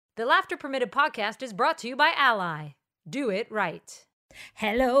The Laughter Permitted podcast is brought to you by Ally. Do it right.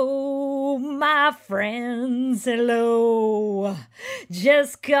 Hello, my friends. Hello.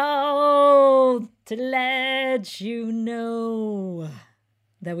 Just called to let you know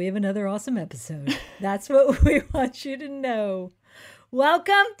that we have another awesome episode. That's what we want you to know.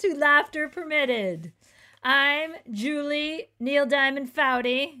 Welcome to Laughter Permitted. I'm Julie Neil Diamond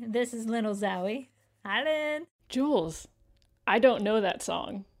Foudy. This is Lynn Ozawi. Hi, Lynn. Jules, I don't know that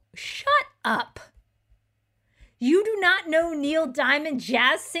song. Shut up. You do not know Neil Diamond,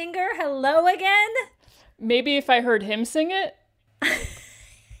 jazz singer? Hello again? Maybe if I heard him sing it?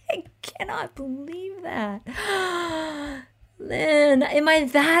 I cannot believe that. Lynn, am I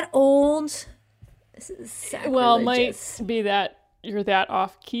that old? This is sacrilegious. Well, it might be that you're that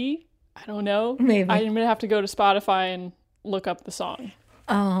off key. I don't know. Maybe. I'm going to have to go to Spotify and look up the song.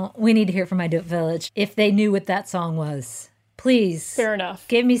 Oh, we need to hear from My Dope Village. If they knew what that song was, please. Fair enough.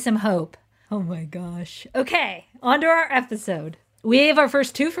 Give me some hope. Oh my gosh. Okay, on to our episode. We have our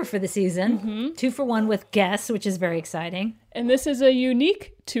first twofer for the season. 2-for-1 with guests, which is very exciting. And this is a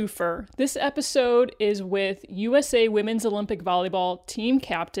unique twofer. This episode is with USA Women's Olympic Volleyball team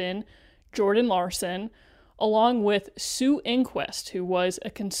captain Jordan Larson, along with Sue Enquist, who was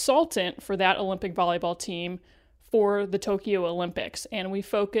a consultant for that Olympic volleyball team for the Tokyo Olympics. And we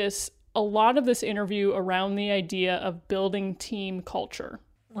focus a lot of this interview around the idea of building team culture.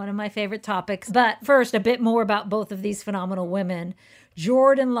 One of my favorite topics. But first, a bit more about both of these phenomenal women.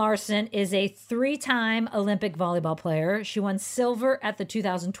 Jordan Larson is a 3-time Olympic volleyball player. She won silver at the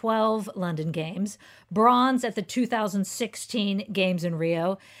 2012 London Games, bronze at the 2016 Games in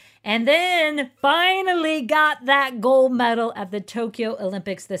Rio, and then finally got that gold medal at the Tokyo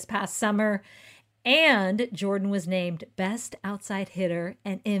Olympics this past summer. And Jordan was named Best Outside Hitter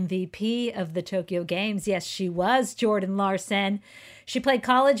and MVP of the Tokyo Games. Yes, she was Jordan Larson. She played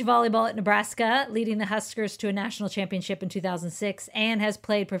college volleyball at Nebraska, leading the Huskers to a national championship in 2006, and has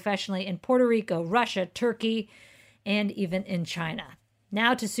played professionally in Puerto Rico, Russia, Turkey, and even in China.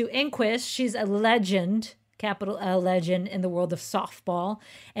 Now to Sue Enquist. She's a legend, capital L legend, in the world of softball.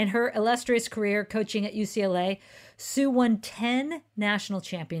 And her illustrious career coaching at UCLA, Sue won 10 national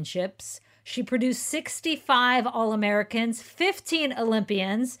championships. She produced 65 All-Americans, 15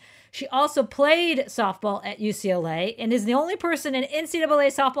 Olympians. She also played softball at UCLA and is the only person in NCAA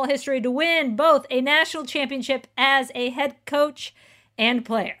softball history to win both a national championship as a head coach and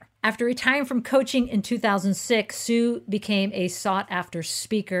player. After retiring from coaching in 2006, Sue became a sought-after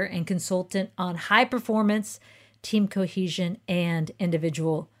speaker and consultant on high performance, team cohesion, and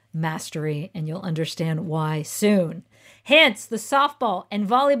individual mastery, and you'll understand why soon. Hence, the softball and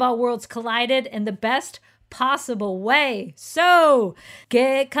volleyball worlds collided in the best possible way. So,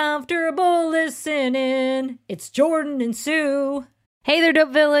 get comfortable listening. It's Jordan and Sue. Hey there,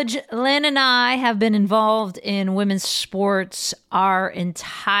 Dope Village. Lynn and I have been involved in women's sports our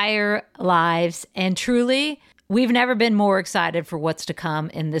entire lives, and truly, we've never been more excited for what's to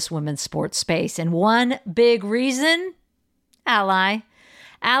come in this women's sports space. And one big reason, Ally.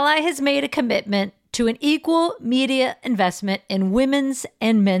 Ally has made a commitment to an equal media investment in women's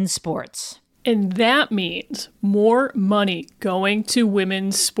and men's sports. And that means more money going to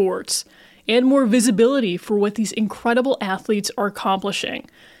women's sports and more visibility for what these incredible athletes are accomplishing.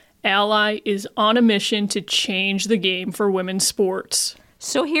 Ally is on a mission to change the game for women's sports.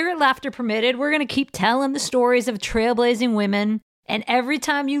 So here at Laughter Permitted, we're going to keep telling the stories of trailblazing women. And every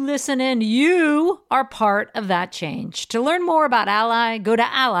time you listen in, you are part of that change. To learn more about Ally, go to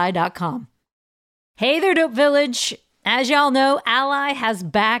ally.com. Hey there, Dope Village. As y'all know, Ally has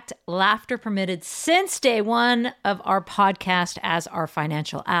backed Laughter Permitted since day one of our podcast as our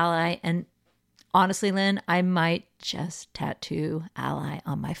financial ally. And honestly, Lynn, I might just tattoo Ally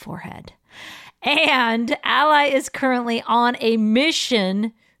on my forehead. And Ally is currently on a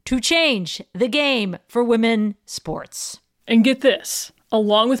mission to change the game for women sports. And get this,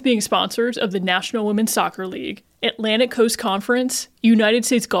 along with being sponsors of the National Women's Soccer League, Atlantic Coast Conference, United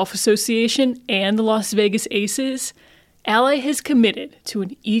States Golf Association, and the Las Vegas Aces, Ally has committed to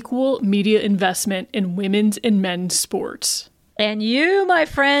an equal media investment in women's and men's sports. And you, my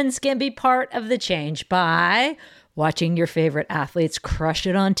friends, can be part of the change by watching your favorite athletes crush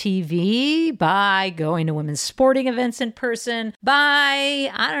it on TV, by going to women's sporting events in person, by,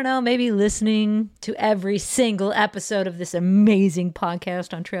 I don't know, maybe listening to every single episode of this amazing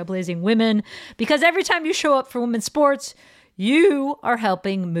podcast on trailblazing women. Because every time you show up for women's sports, you are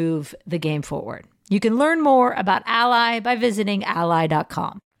helping move the game forward. You can learn more about Ally by visiting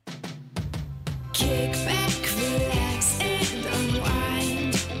ally.com. Kick back, relax, and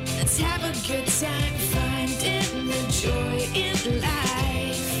unwind. Let's have a good time finding the joy in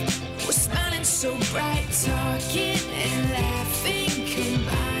life. right, talking and laughing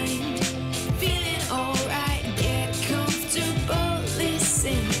combined. Feeling alright, get comfortable,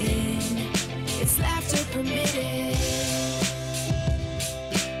 listen in. It's laughter permitted.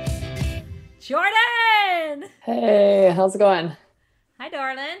 Jordan! Hey, how's it going? Hi,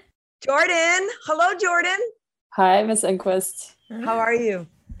 darling. Jordan. Hello, Jordan. Hi, Miss Enquist. How are you?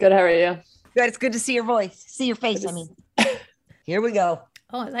 Good, how are you? Good. It's good to see your voice. See your face, I mean. Here we go.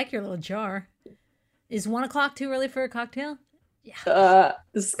 Oh, I like your little jar. Is 1 o'clock too early for a cocktail?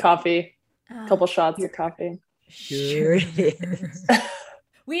 This is coffee. A couple shots of coffee. Sure it is.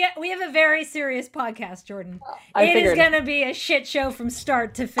 We have a very serious podcast, Jordan. I It is figured. going to be a shit show from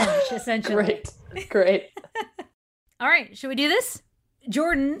start to finish, essentially. Great. All right, should we do this?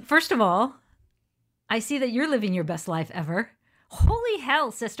 Jordan, first of all, I see that you're living your best life ever. Holy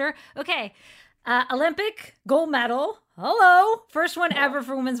hell, sister. Okay, Olympic gold medal. Hello. First one ever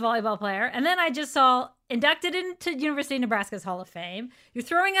for women's volleyball player. And then I just saw inducted into University of Nebraska's Hall of Fame. You're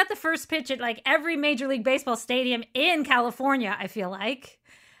throwing out the first pitch at like every Major League Baseball stadium in California, I feel like.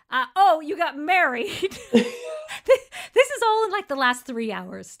 You got married. This is all in like the last 3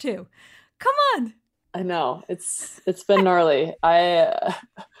 hours, too. Come on. I know. It's been gnarly. My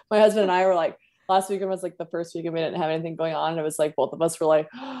husband and I were like, last weekend was like the first weekend we didn't have anything going on. It was like both of us were like,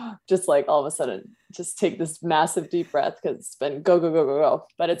 just like all of a sudden, just take this massive deep breath because it's been go, go, go, go, go.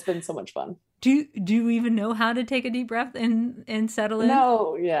 But it's been so much fun. Do you even know how to take a deep breath and settle in?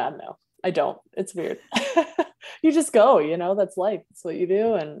 No, I don't. It's weird. You just go, that's life. It's what you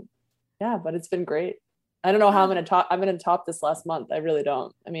do. And yeah, but it's been great. I don't know how I'm going to top this last month. I really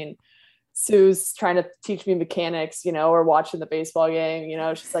don't. I mean, Sue's trying to teach me mechanics, or watching the baseball game,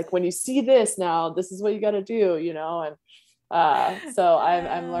 she's like, when you see this now, this is what you got to do, and so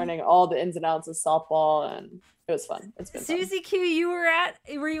I'm learning all the ins and outs of softball, and it was fun. It's been Susie fun. Q,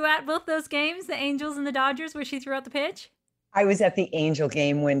 were you at both those games, the Angels and the Dodgers, where she threw out the pitch? I was at the Angel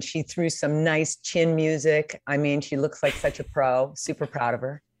game when she threw some nice chin music. I mean, she looks like such a pro. Super proud of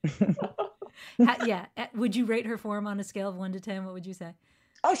her. Yeah. Would you rate her form on a scale of 1 to 10? What would you say?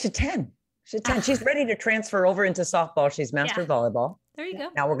 Oh, she's 10. She's 10. She's ready to transfer over into softball. She's mastered volleyball. There you go.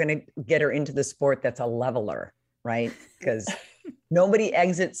 Now we're going to get her into the sport that's a leveler, right? Because nobody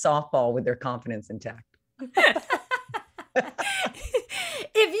exits softball with their confidence intact.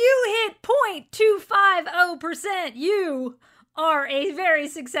 If you hit 0.250%, you are a very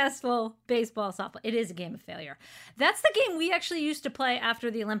successful baseball softball. It is a game of failure. That's the game we actually used to play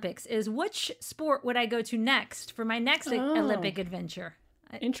after the Olympics, is which sport would I go to next for my next Olympic adventure?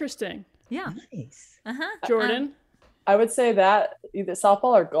 Interesting. Yeah. Nice. Jordan? I would say that either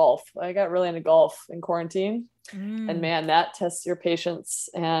softball or golf. I got really into golf in quarantine. And man, that tests your patience.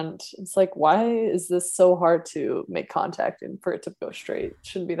 And it's like, why is this so hard to make contact and for it to go straight? It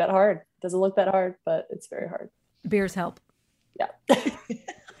shouldn't be that hard. It doesn't look that hard, but it's very hard. Beers help. Yeah,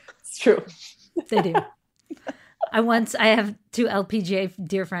 it's true. They do. I have 2 LPGA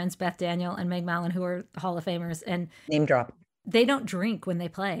dear friends, Beth Daniel and Meg Mallon, who are Hall of Famers, and Name drop. they don't drink when they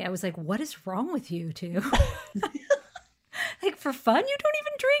play. I was like, what is wrong with you two? Like, for fun? You don't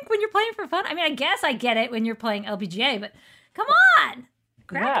even drink when you're playing for fun? I mean, I guess I get it when you're playing LPGA, but come on.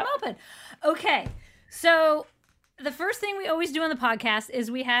 Crack them open. Okay. So the first thing we always do on the podcast is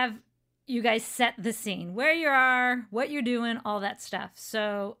we have you guys set the scene, where you are, what you're doing, all that stuff.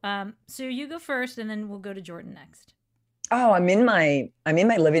 So, Sue, you go first, and then we'll go to Jordan next. Oh, I'm in my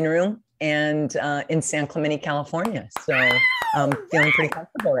living room and in San Clemente, California. So I'm feeling pretty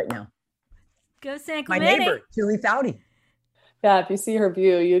comfortable right now. Go San My Clemente. neighbor, Julie Foudy. Yeah, if you see her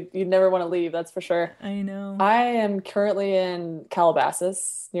view, you'd never want to leave, that's for sure. I know. I am currently in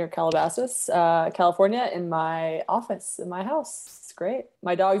Calabasas, near Calabasas, California, in my office, in my house. It's great.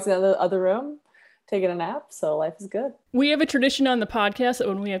 My dog's in the other room taking a nap, so life is good. We have a tradition on the podcast that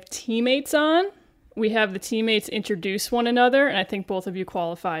when we have teammates on, we have the teammates introduce one another, and I think both of you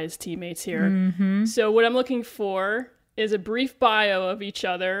qualify as teammates here. Mm-hmm. So what I'm looking for is a brief bio of each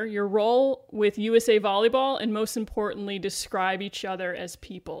other, your role with USA Volleyball, and most importantly, describe each other as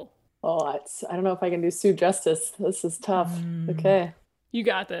people. Oh, I don't know if I can do Sue justice. This is tough. Okay. You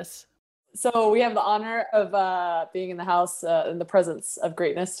got this. So we have the honor of being in the house in the presence of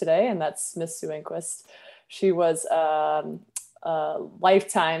greatness today, and that's Miss Sue Enquist. She was a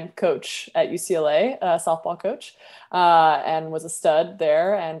lifetime coach at UCLA, a softball coach, and was a stud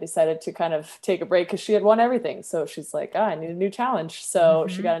there, and decided to kind of take a break because she had won everything. So she's like, I need a new challenge. So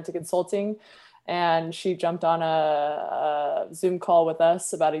she got into consulting, and she jumped on a Zoom call with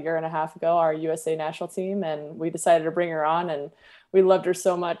us about 1.5 years ago, our USA national team, and we decided to bring her on, and we loved her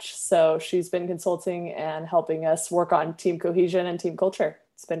so much. So she's been consulting and helping us work on team cohesion and team culture.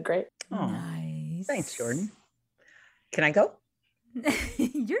 It's been great. Nice. Nice. Thanks, Jordan. Can I go?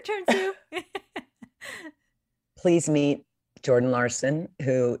 Your turn, Sue. Please meet Jordan Larson,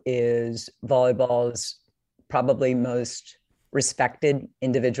 who is volleyball's probably most respected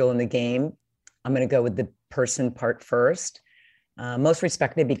individual in the game. I'm going to go with the person part first. Most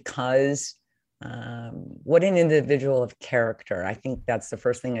respected because what an individual of character. I think that's the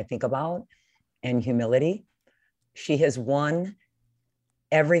first thing I think about, and humility. She has won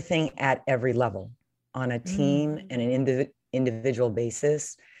everything at every level on a team and an individual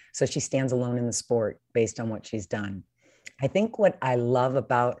basis. So she stands alone in the sport based on what she's done. I think what I love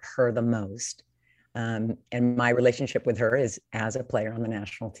about her the most, and my relationship with her is as a player on the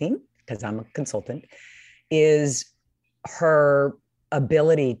national team, because I'm a consultant, is her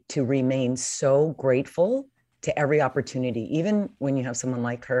ability to remain so grateful to every opportunity, even when you have someone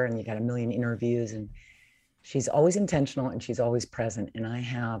like her and you got a million interviews, and she's always intentional and she's always present. And I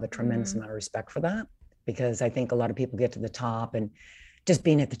have a tremendous amount of respect for that, because I think a lot of people get to the top and just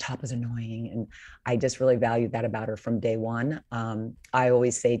being at the top is annoying. And I just really valued that about her from day one. I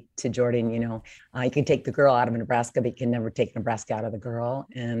always say to Jordan, you can take the girl out of Nebraska, but you can never take Nebraska out of the girl.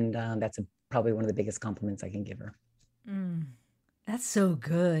 And that's probably one of the biggest compliments I can give her. That's so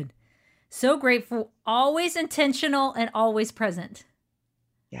good. So grateful, always intentional and always present.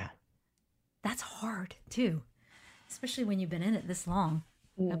 Yeah. That's hard too, especially when you've been in it this long.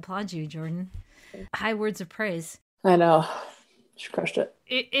 I applaud you, Jordan. High words of praise. I know. She crushed it.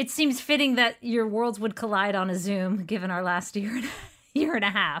 It seems fitting that your worlds would collide on a Zoom, given our last year and a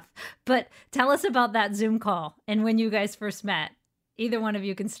half. But tell us about that Zoom call and when you guys first met. Either one of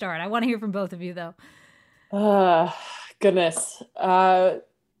you can start. I want to hear from both of you, though. Goodness.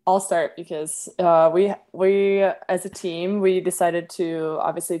 I'll start because we as a team, we decided to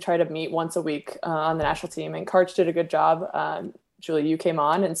obviously try to meet once a week on the national team, and Karch did a good job. Julie, you came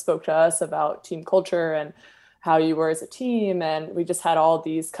on and spoke to us about team culture and how you were as a team. And we just had all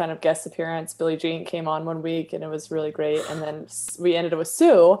these kind of guest appearances. Billie Jean came on one week and it was really great. And then we ended it with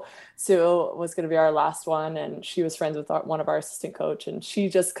Sue. Sue was going to be our last one. And she was friends with one of our assistant coach. And she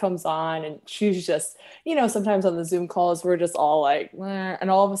just comes on and she's just, sometimes on the Zoom calls, we're just all like, meh. And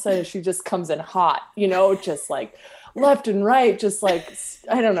all of a sudden she just comes in hot, just like left and right, just like,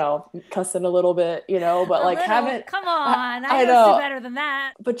 I don't know, cussing a little bit, but like haven't. Come on. I know. Better than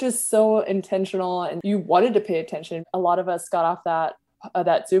that. But just so intentional, and you wanted to pay attention. A lot of us got off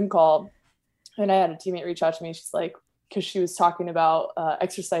that Zoom call, and I had a teammate reach out to me. She's like, because she was talking about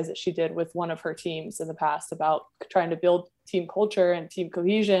exercise that she did with one of her teams in the past about trying to build team culture and team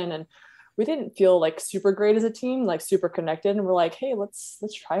cohesion. And we didn't feel like super great as a team, like super connected. And we're like, hey, let's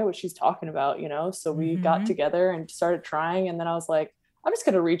try what she's talking about, So we got together and started trying. And then I was like, I'm just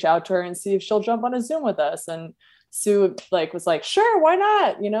going to reach out to her and see if she'll jump on a Zoom with us. And Sue was like, sure, why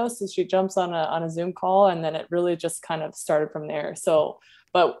not? So she jumps on a Zoom call, and then it really just kind of started from there. So,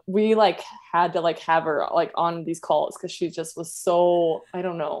 but we had to have her on these calls, because she just was so, I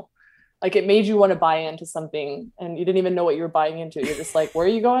don't know, it made you want to buy into something, and you didn't even know what you were buying into. You're just like, where are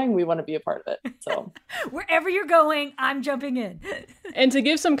you going? We want to be a part of it. So wherever you're going, I'm jumping in. And to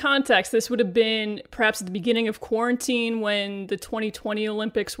give some context, this would have been perhaps at the beginning of quarantine when the 2020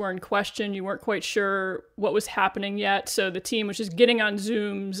 Olympics were in question. You weren't quite sure what was happening yet. So the team was just getting on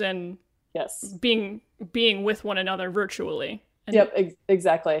Zooms and being with one another virtually. And yep,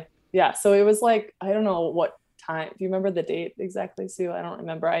 exactly. Yeah. So it was I don't know what time. Do you remember the date exactly, Sue? I don't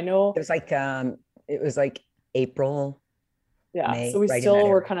remember. I know it was April. Yeah. May, so we right still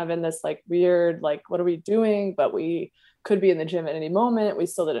were kind of in this weird, what are we doing? But we could be in the gym at any moment. We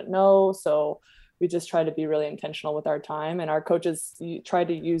still didn't know. So we just tried to be really intentional with our time. And our coaches tried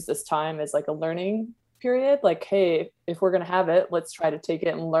to use this time as a learning period. Hey, if we're going to have it, let's try to take it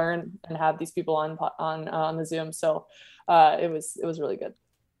and learn and have these people on the Zoom. So it was really good.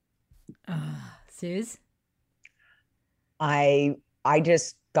 Suze? I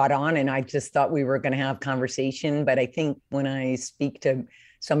just got on and I just thought we were going to have conversation. But I think when I speak to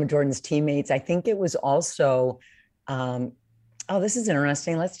some of Jordan's teammates, I think it was also, this is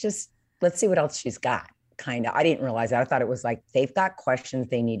interesting. Let's see what else she's got. Kind of. I didn't realize that. I thought it was they've got questions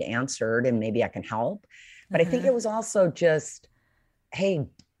they need answered and maybe I can help. But I think it was also just, hey,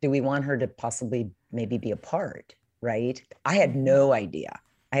 do we want her to possibly maybe be a part? Right. I had no idea.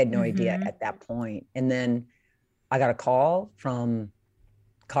 Idea at that point. And then I got a call from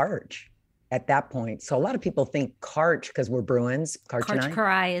Karch at that point. So a lot of people think Karch, because we're Bruins, Karch and I.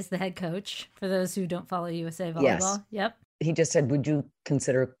 Karai is the head coach, for those who don't follow USA Volleyball. Yes. Yep. He just said, would you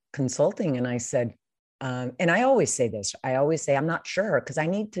consider consulting? And I said, and I always say this, I'm not sure, because I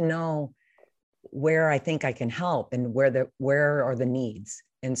need to know where I think I can help and where are the needs.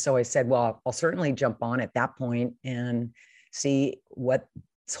 And so I said, well, I'll certainly jump on at that point and see what's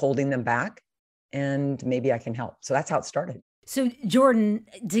holding them back, and maybe I can help. So that's how it started. So, Jordan,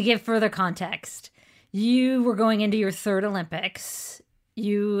 to give further context, you were going into your third Olympics.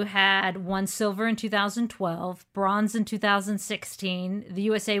 You had won silver in 2012, bronze in 2016. The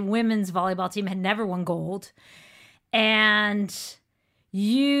USA women's volleyball team had never won gold. And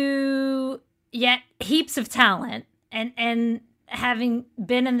yet heaps of talent. And having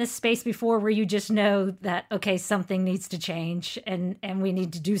been in this space before where you just know that, okay, something needs to change and we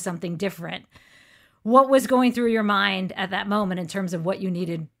need to do something different. What was going through your mind at that moment in terms of what you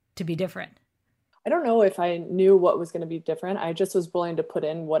needed to be different? I don't know if I knew what was going to be different. I just was willing to put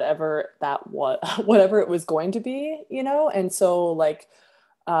in whatever whatever it was going to be, And so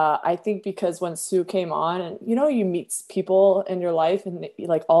I think because when Sue came on and, you meet people in your life and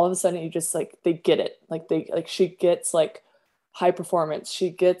like all of a sudden you just they get it. She gets high performance.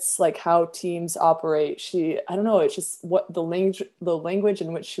 She gets how teams operate. I don't know. It's just what the language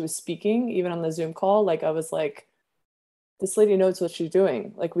in which she was speaking, even on the Zoom call. I was like, this lady knows what she's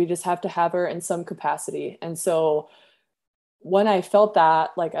doing. We just have to have her in some capacity. And so when I felt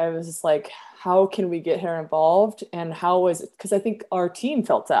that, I was just how can we get her involved? And how was it? Because I think our team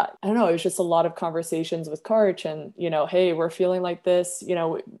felt that. I don't know. It was just a lot of conversations with Karch and, hey, we're feeling like this.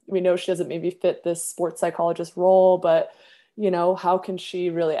 We know she doesn't maybe fit this sports psychologist role, but how can she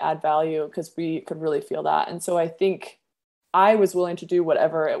really add value? Because we could really feel that. And so I think I was willing to do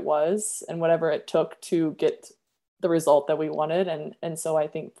whatever it was and whatever it took to get the result that we wanted. And so I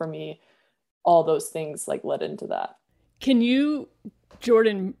think for me, all those things led into that. Can you,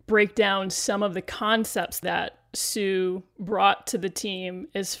 Jordan, break down some of the concepts that Sue brought to the team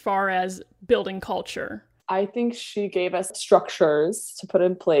as far as building culture? I think she gave us structures to put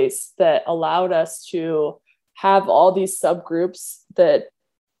in place that allowed us to have all these subgroups that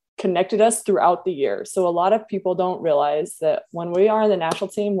connected us throughout the year. So a lot of people don't realize that when we are on the national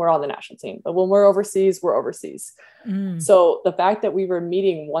team, we're on the national team, but when we're overseas, we're overseas. So the fact that we were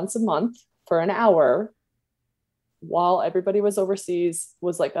meeting once a month for an hour while everybody was overseas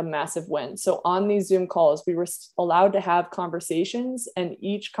was a massive win. So on these Zoom calls, we were allowed to have conversations, and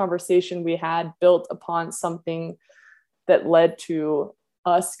each conversation we had built upon something that led to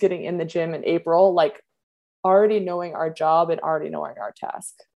us getting in the gym in April, already knowing our job and already knowing our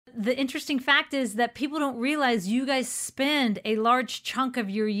task. The interesting fact is that people don't realize you guys spend a large chunk of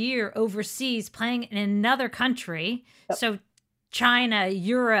your year overseas playing in another country. Yep. So China,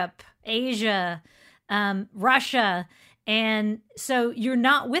 Europe, Asia, Russia. And so you're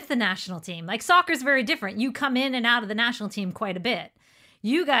not with the national team. Soccer is very different. You come in and out of the national team quite a bit.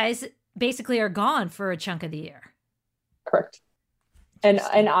 You guys basically are gone for a chunk of the year. Correct. And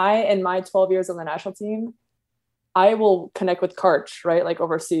I, in my 12 years on the national team, I will connect with Karch, right?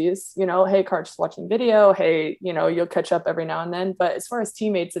 Overseas, hey, Karch's watching video. Hey, you'll catch up every now and then. But as far as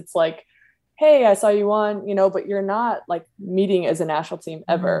teammates, it's hey, I saw you on, but you're not meeting as a national team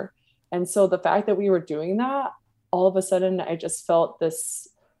ever. And so the fact that we were doing that, all of a sudden, I just felt this,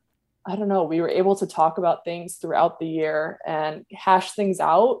 I don't know, we were able to talk about things throughout the year and hash things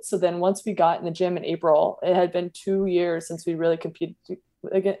out. So then once we got in the gym in April, it had been 2 years since we really competed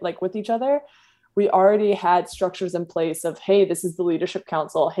again, with each other. We already had structures in place of, hey, this is the leadership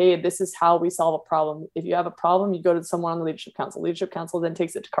council. Hey, this is how we solve a problem. If you have a problem, you go to someone on the leadership council. Leadership council then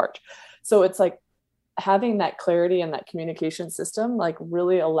takes it to Karch. So it's having that clarity and that communication system,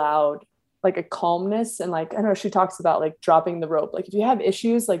 really allowed a calmness. And I know she talks about dropping the rope. If you have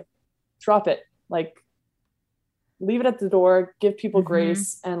issues, drop it, leave it at the door, give people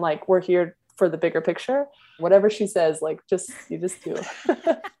grace. And we're here for the bigger picture. Whatever she says, you just do.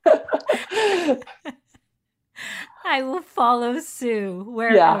 I will follow Sue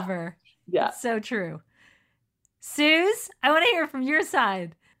wherever. Yeah. It's so true. Suze, I want to hear from your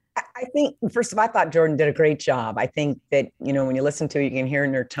side. I think, first of all, I thought Jordan did a great job. I think that, when you listen to her, you can hear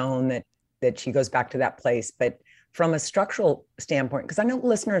in her tone that she goes back to that place. But from a structural standpoint, because I know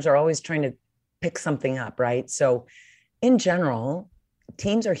listeners are always trying to pick something up, right? So in general,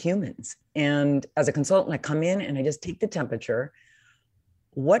 teams are humans. And as a consultant, I come in and I just take the temperature.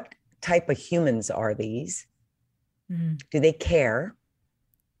 What type of humans are these? Do they care?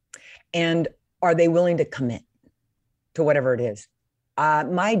 And are they willing to commit to whatever it is?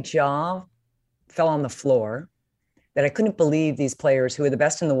 My jaw fell on the floor that I couldn't believe these players who are the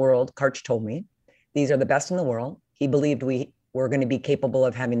best in the world. Karch told me these are the best in the world. He believed we were going to be capable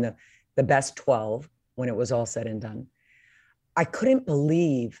of having the best 12 when it was all said and done. I couldn't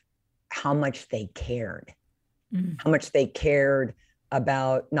believe how much they cared, how much they cared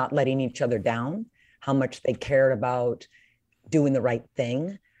about not letting each other down, how much they cared about doing the right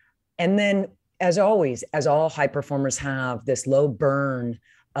thing. And then, as always, as all high performers have, this low burn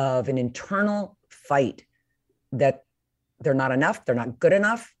of an internal fight that they're not enough, they're not good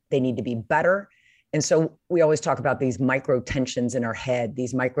enough, they need to be better. And so we always talk about these micro tensions in our head,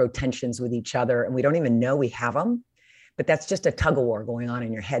 these micro tensions with each other, and we don't even know we have them, but that's just a tug of war going on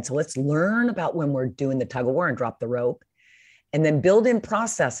in your head. So let's learn about when we're doing the tug of war and drop the rope, and then build in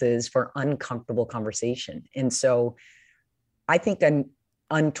processes for uncomfortable conversation. And so I think an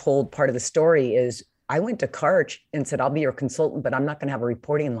untold part of the story is I went to Karch and said, I'll be your consultant, but I'm not going to have a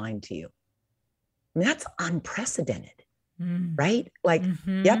reporting line to you. I mean, that's unprecedented, right? Like,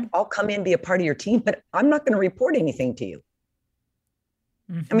 yep, I'll come in, be a part of your team, but I'm not going to report anything to you.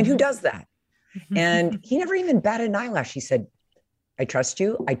 I mean, who does that? And he never even batted an eyelash. He said, I trust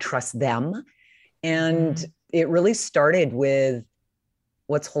you. I trust them. And it really started with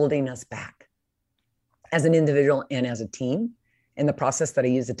what's holding us back as an individual and as a team. And the process that I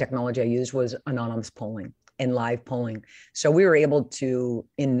used, the technology I used, was anonymous polling and live polling. So we were able to,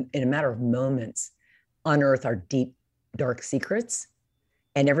 in a matter of moments, unearth our deep, dark secrets.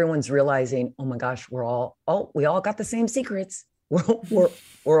 And everyone's realizing, oh my gosh, we all got the same secrets.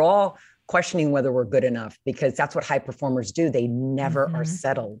 We're all questioning whether we're good enough, because that's what high performers do. They never are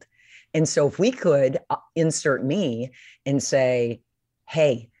settled. And so if we could insert me and say,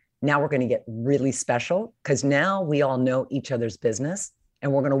 hey, now we're going to get really special, because now we all know each other's business,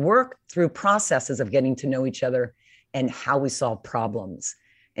 and we're going to work through processes of getting to know each other and how we solve problems.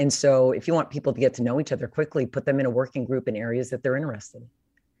 And so if you want people to get to know each other quickly, put them in a working group in areas that they're interested in.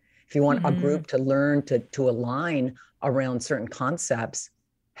 If you want a group to learn to align around certain concepts,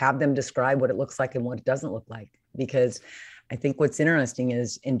 have them describe what it looks like and what it doesn't look like. Because I think what's interesting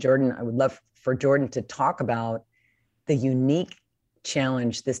is, in Jordan, I would love for Jordan to talk about the unique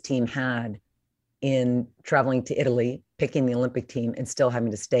challenge this team had in traveling to Italy, picking the Olympic team, and still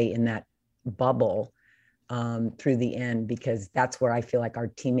having to stay in that bubble through the end, because that's where I feel like our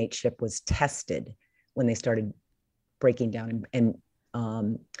teammateship was tested when they started breaking down and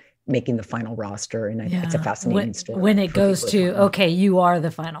making the final roster. And it's a fascinating story. When it goes to, okay, you are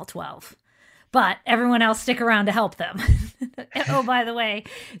the final 12, but everyone else stick around to help them. Oh, by the way,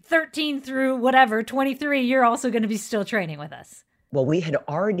 13 through whatever, 23, you're also going to be still training with us. Well, we had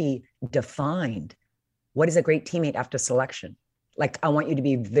already defined what is a great teammate after selection. Like, I want you to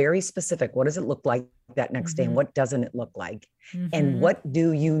be very specific. What does it look like that next day? And what doesn't it look like? And what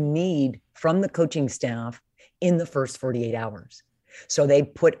do you need from the coaching staff in the first 48 hours? So they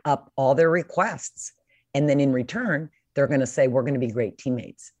put up all their requests. And then in return, they're going to say, we're going to be great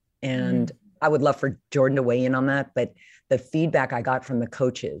teammates. And I would love for Jordan to weigh in on that. But the feedback I got from the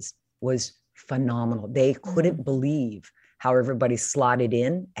coaches was phenomenal. They couldn't believe how everybody slotted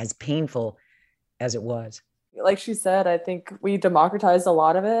in, as painful as it was. Like she said, I think we democratized a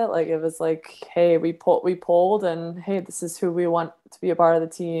lot of it. Like, it was like, hey, we polled, and hey, this is who we want to be a part of the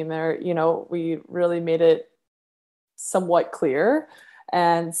team. Or, we really made it somewhat clear.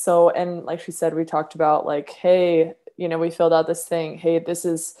 And so, and like she said, we talked about like, hey, we filled out this thing. Hey, this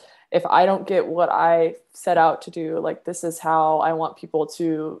is, if I don't get what I set out to do, like, this is how I want people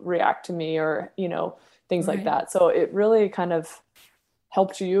to react to me, or, things like that. So it really kind of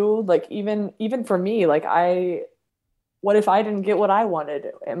helped you. Like, even for me, like, what if I didn't get what I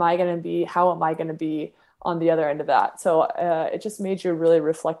wanted? How am I going to be on the other end of that? So it just made you really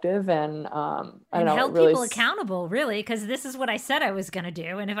reflective and held people accountable, really, because this is what I said I was going to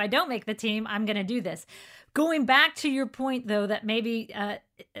do. And if I don't make the team, I'm going to do this. Going back to your point, though, that maybe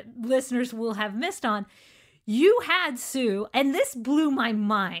listeners will have missed on, you had, Sue, and this blew my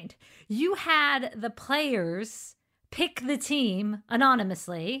mind, you had the players pick the team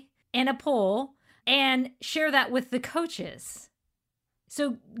anonymously in a poll and share that with the coaches.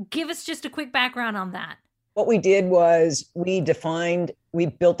 So give us just a quick background on that. What we did was we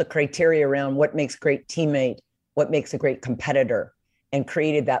built the criteria around what makes a great teammate, what makes a great competitor, and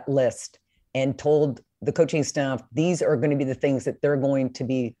created that list and told the coaching staff, these are going to be the things that they're going to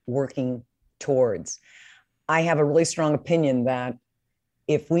be working towards. I have a really strong opinion that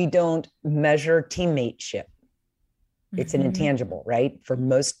if we don't measure teammateship, it's an intangible, right? For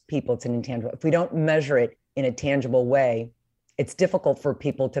most people, it's an intangible. If we don't measure it in a tangible way, it's difficult for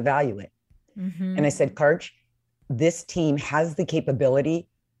people to value it. And I said, Karch, this team has the capability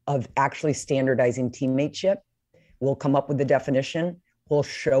of actually standardizing teammateship. We'll come up with the definition. We'll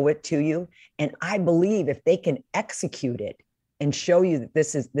show it to you. And I believe if they can execute it and show you that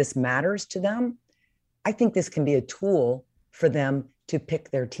this matters to them, I think this can be a tool for them to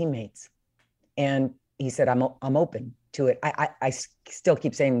pick their teammates. And he said, I'm open to it. I still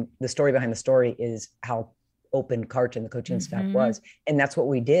keep saying the story behind the story is how open Karch and the coaching staff was. And that's what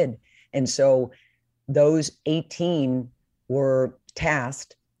we did. And so those 18 were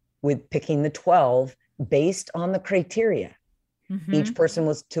tasked with picking the 12 based on the criteria. Each person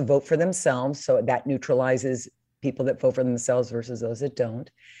was to vote for themselves. So that neutralizes people that vote for themselves versus those that don't.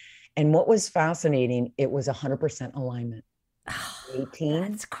 And what was fascinating, it was 100% alignment. 18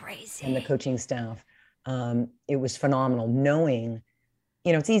 That's crazy. and the coaching staff. It was phenomenal knowing,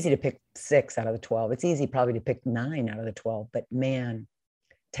 you know, it's easy to pick 6 out of the 12. It's easy probably to pick 9 out of the 12, but man,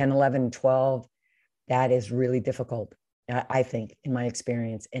 10, 11, 12, that is really difficult, I think, in my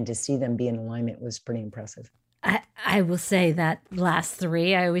experience. And to see them be in alignment was pretty impressive. I will say that last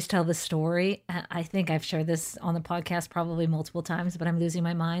 3, I always tell the story. I think I've shared this on the podcast probably multiple times, but I'm losing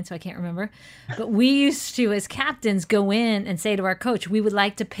my mind, so I can't remember. But we used to, as captains, go in and say to our coach, we would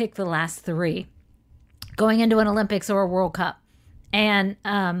like to pick the last 3 going into an Olympics or a World Cup. And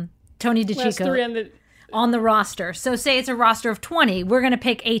Tony DeCicco Last 3 on the roster. So say it's a roster of 20. We're going to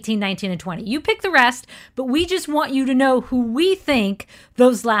pick 18, 19, and 20. You pick the rest, but we just want you to know who we think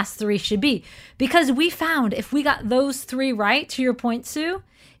those last 3 should be. Because we found if we got those 3 right, to your point, Sue,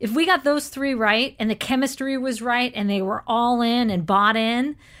 if we got those 3 right and the chemistry was right and they were all in and bought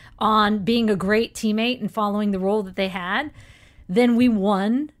in on being a great teammate and following the role that they had, then we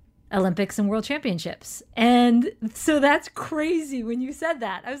won Olympics and World Championships. And so that's crazy when you said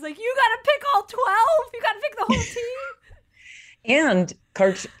that. I was like, you got to pick all 12. You got to pick the whole team. And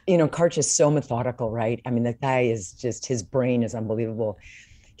Karch, you know, Karch is so methodical, right? I mean, the guy is just, his brain is unbelievable.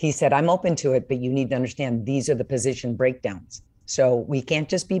 He said, I'm open to it, but you need to understand these are the position breakdowns. So we can't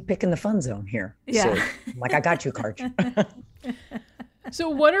just be picking the fun zone here. Yeah. So I'm like, I got you, Karch. So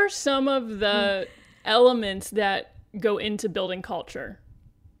what are some of the elements that go into building culture?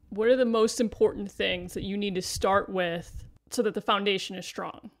 What are the most important things that you need to start with so that the foundation is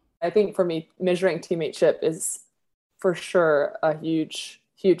strong? I think for me, measuring teammateship is for sure a huge,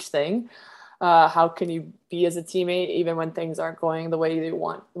 huge thing. How can you be as a teammate even when things aren't going the way you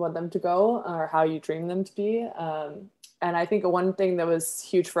want them to go, or how you dream them to be? And I think one thing that was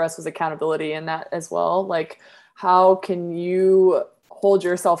huge for us was accountability in that as well. Like, how can you hold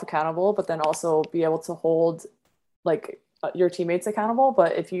yourself accountable, but then also be able to hold like your teammates accountable?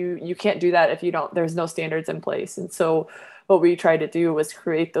 But if you can't do that if you don't, there's no standards in place. And so what we tried to do was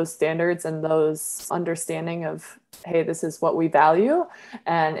create those standards and those understanding of, hey, this is what we value.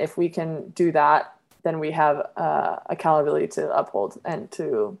 And if we can do that, then we have accountability to uphold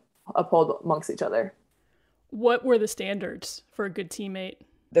amongst each other. What were the standards for a good teammate?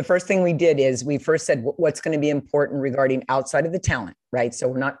 The first thing we did is we first said what's going to be important regarding outside of the talent, right? So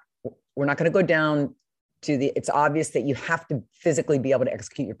we're not going to go down to it's obvious that you have to physically be able to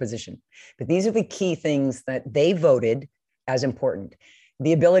execute your position. But these are the key things that they voted as important.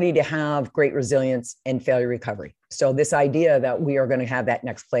 The ability to have great resilience and failure recovery. So this idea that we are going to have that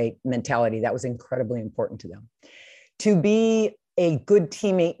next play mentality, that was incredibly important to them. To be a good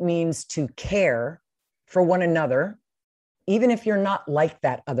teammate means to care for one another, even if you're not like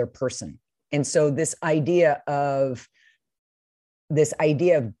that other person. And so this idea of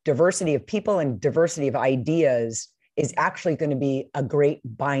diversity of people and diversity of ideas is actually going to be a great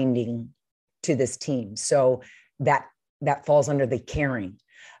binding to this team. So that falls under the caring.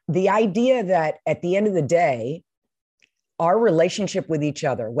 The idea that at the end of the day, our relationship with each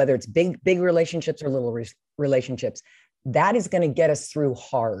other, whether it's big relationships or little relationships, that is going to get us through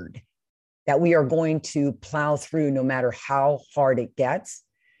hard, that we are going to plow through no matter how hard it gets.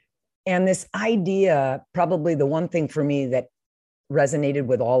 And this idea, probably the one thing for me that resonated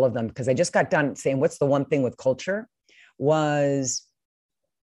with all of them, because I just got done saying, what's the one thing with culture, was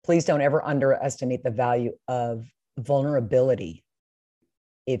please don't ever underestimate the value of vulnerability.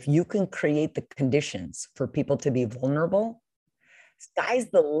 If you can create the conditions for people to be vulnerable, sky's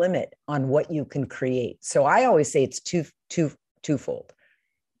the limit on what you can create. So I always say it's twofold.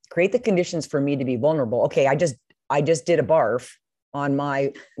 Create the conditions for me to be vulnerable. Okay, I just did a barf on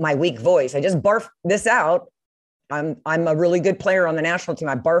my weak voice. I just barfed this out. I'm a really good player on the national team.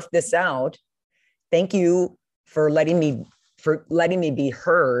 I barfed this out. Thank you for letting me be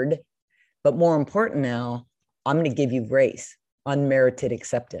heard. But more important now, I'm going to give you grace, unmerited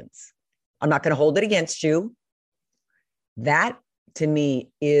acceptance. I'm not going to hold it against you. That to me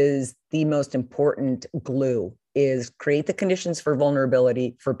is the most important glue, is create the conditions for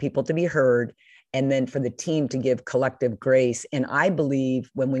vulnerability, for people to be heard, and then for the team to give collective grace. And I believe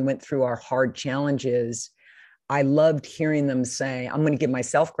when we went through our hard challenges, I loved hearing them say, I'm going to give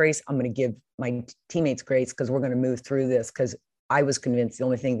myself grace. I'm going to give my teammates grace because we're going to move through this. Because I was convinced the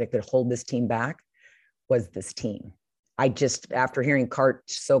only thing that could hold this team back was this team. After hearing Karch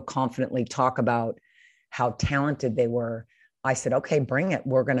so confidently talk about how talented they were, I said, okay, bring it.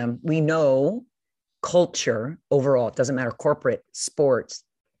 We know culture overall, it doesn't matter corporate, sports,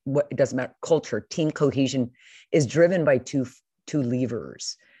 it doesn't matter, culture, team cohesion is driven by two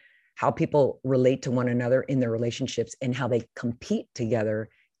levers: how people relate to one another in their relationships and how they compete together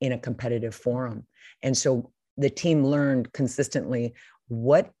in a competitive forum. And so the team learned consistently,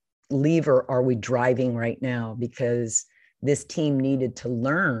 what lever are we driving right now? Because this team needed to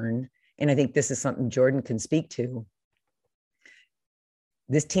learn, and I think this is something Jordan can speak to.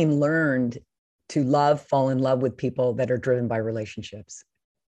 This team learned to fall in love with people that are driven by relationships,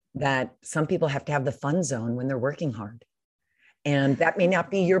 that some people have to have the fun zone when they're working hard. And that may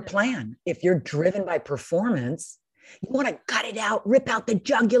not be your plan. If you're driven by performance, you want to gut it out, rip out the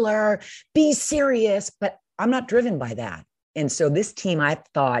jugular, be serious, but I'm not driven by that. And so this team, I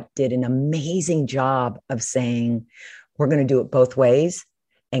thought, did an amazing job of saying, we're going to do it both ways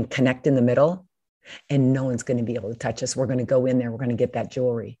and connect in the middle, and no one's going to be able to touch us. We're going to go in there. We're going to get that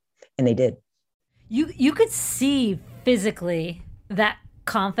jewelry. And they did. You could see physically that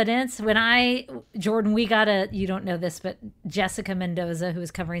confidence when Jordan, we got you don't know this, but Jessica Mendoza, who was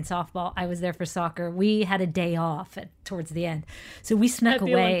covering softball, I was there for soccer. We had a day off towards the end. So we snuck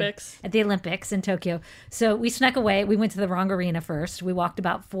away at the Olympics in Tokyo. So we snuck away. We went to the wrong arena first. We walked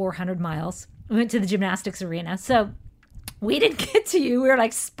about 400 miles. We went to the gymnastics arena. So we didn't get to you. We were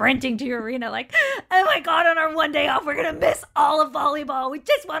like sprinting to your arena, like, oh my God, on our one day off, we're going to miss all of volleyball. We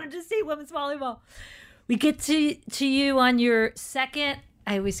just wanted to see women's volleyball. We get to you on your second,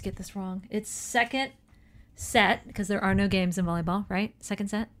 I always get this wrong. It's second set, because there are no games in volleyball, right?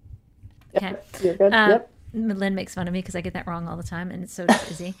 Second set? Okay. You're good. Yep. Lynn makes fun of me because I get that wrong all the time, and it's so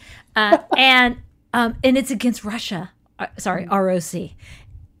easy. And it's against Russia. ROC.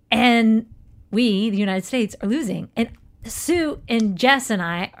 And we, the United States, are losing. And Sue and Jess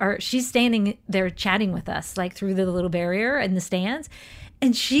and she's standing there chatting with us, like through the little barrier in the stands.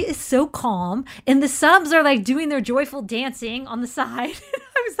 And she is so calm. And the subs are like doing their joyful dancing on the side. And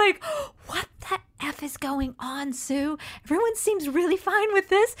I was like, what the F is going on, Sue? Everyone seems really fine with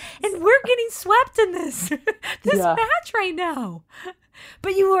this. And we're getting swept in this match right now.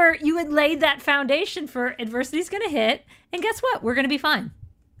 But you had laid that foundation for adversity's going to hit. And guess what? We're going to be fine.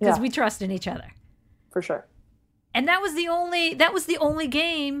 Because we trust in each other. For sure. And that was the only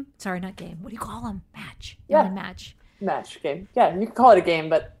game. Sorry, not game. What do you call them? Match. Yeah. Match Game. Yeah, you can call it a game,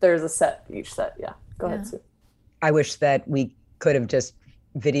 but there's a set each set. Yeah. Go ahead, Sue. I wish that we could have just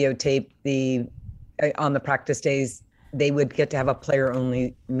videotaped on the practice days, they would get to have a player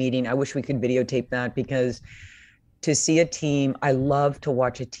only meeting. I wish we could videotape that, because to see a team, I love to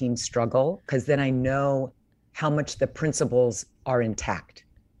watch a team struggle, because then I know how much the principles are intact.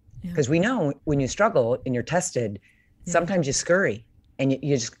 Because we know when you struggle and you're tested, sometimes you scurry and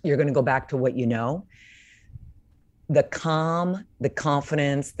you're going to go back to what you know. The calm, the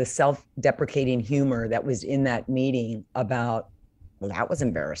confidence, the self-deprecating humor that was in that meeting about, well, that was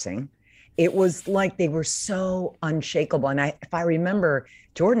embarrassing. It was like they were so unshakable. And if I remember,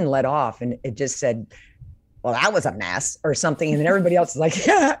 Jordan led off and it just said, well, that was a mess or something. And then everybody else is like,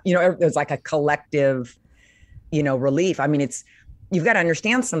 yeah, it was like a collective, relief. I mean, you've got to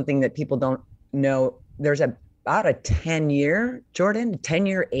understand something that people don't know. There's about a 10-year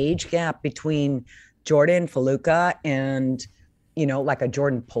age gap between Jordan Feluca and, like a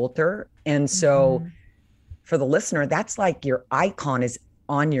Jordan Poulter. And so for the listener, that's like your icon is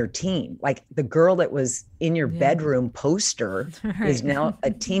on your team. Like the girl that was in your bedroom poster is now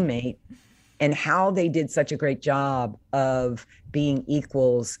a teammate. And how they did such a great job of being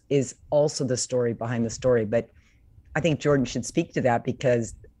equals is also the story behind the story. But I think Jordan should speak to that,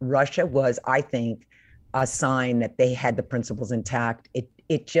 because Russia was, I think, a sign that they had the principles intact.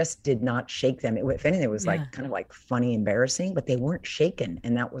 It just did not shake them. If anything, it was like kind of like funny, embarrassing, but they weren't shaken.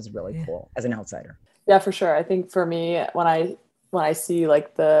 And that was really cool as an outsider. Yeah, for sure. I think for me, when I see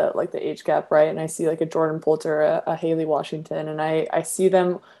like the age gap, right, and I see like a Jordan Poulter, a Haley Washington, and I see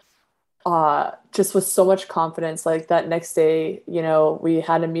them just with so much confidence. Like that next day, we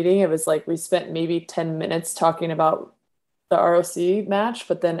had a meeting. It was like we spent maybe 10 minutes talking about the ROC match,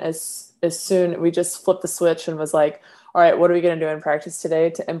 but then as soon we just flipped the switch and was like, all right, what are we going to do in practice today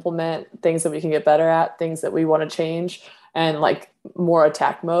to implement things that we can get better at, things that we want to change, and like more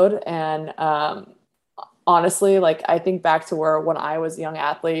attack mode. And honestly, like I think back to when I was a young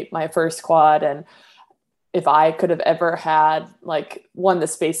athlete, my first quad, and if I could have ever had like the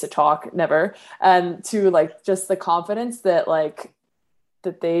space to talk, never, and two, like just the confidence that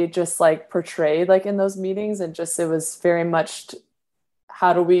they just like portrayed like in those meetings, and just it was very much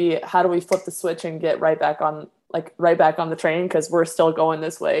how do we flip the switch and get right back on like right back on the train because we're still going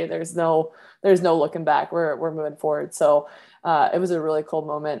this way. There's no looking back. We're moving forward. So it was a really cool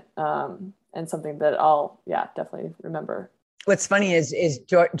moment, and something that I'll definitely remember. What's funny is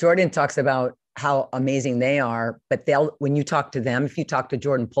Jordan talks about how amazing they are, but when you talk to them, if you talk to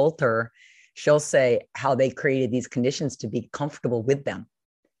Jordan Poulter, she'll say how they created these conditions to be comfortable with them.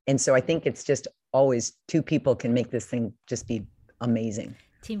 And so I think it's just always two people can make this thing just be amazing.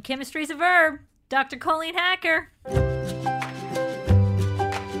 Team chemistry is a verb. Dr. Colleen Hacker.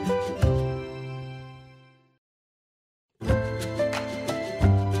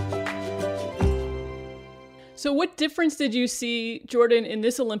 So what difference did you see, Jordan, in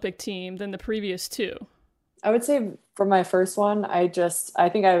this Olympic team than the previous two? I would say for my first one, I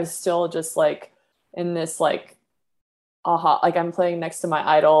think I was still just like in this like, like I'm playing next to my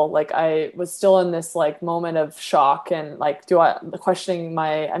idol. Like I was still in this like moment of shock and like, questioning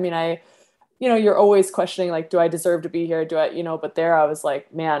you're always questioning, like, do I deserve to be here? But there I was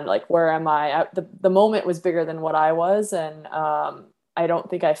like, man, like, where am I? The moment was bigger than what I was. And I don't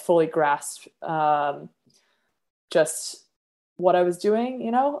think I fully grasped just what I was doing,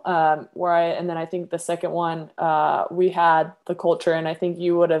 and then I think the second one, we had the culture, and I think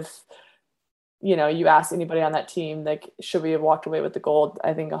you would have, you asked anybody on that team, like, should we have walked away with the gold?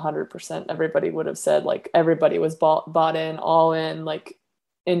 I think 100% everybody would have said, like, everybody was bought in, all in, like,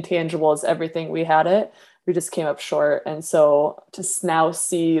 intangibles, everything. We had it. We just came up short. And so to now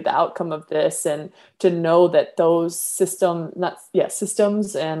see the outcome of this and to know that those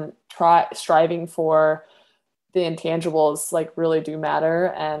systems and striving for the intangibles like really do matter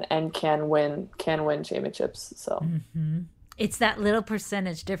and can win championships. So it's that little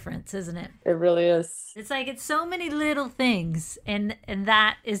percentage difference, isn't it? It really is. It's like, it's so many little things, and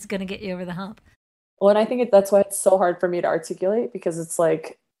that is going to get you over the hump. Well, and I think that's why it's so hard for me to articulate, because it's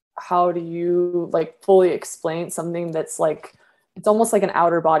like, how do you like fully explain something that's like, it's almost like an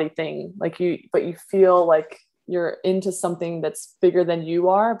outer body thing, like but you feel like you're into something that's bigger than you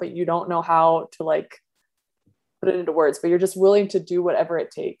are, but you don't know how to like put it into words, but you're just willing to do whatever it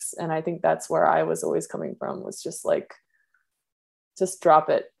takes. And I think that's where I was always coming from, was just like, just drop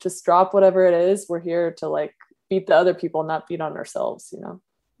it, just drop whatever it is. We're here to like beat the other people, not beat on ourselves,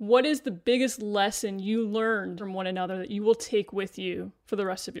 What is the biggest lesson you learned from one another that you will take with you for the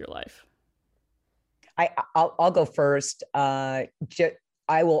rest of your life? I'll go first. I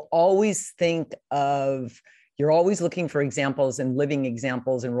will always think of, you're always looking for examples and living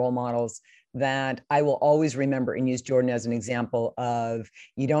examples and role models that I will always remember and use Jordan as an example of,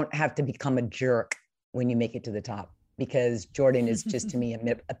 you don't have to become a jerk when you make it to the top, because Jordan is just, to me,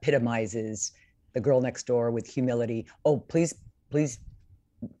 epitomizes the girl next door with humility. Oh, please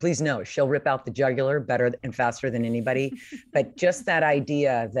no, she'll rip out the jugular better and faster than anybody. But just that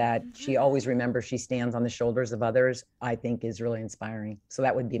idea that she always remembers she stands on the shoulders of others, I think is really inspiring. So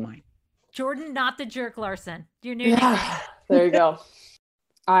that would be mine. Jordan, not the jerk Larson. Your new name. There you go.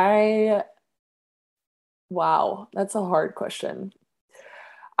 Wow, that's a hard question.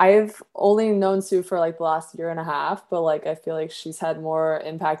 I've only known Sue for like the last year and a half, but like I feel like she's had more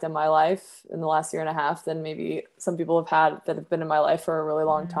impact in my life in the last year and a half than maybe some people have had that have been in my life for a really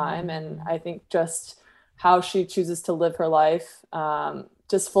long time. And I think just how she chooses to live her life,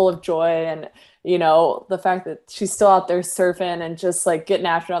 just full of joy, and the fact that she's still out there surfing and just like getting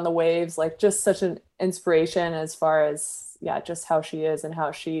after it on the waves, like just such an inspiration as far as just how she is and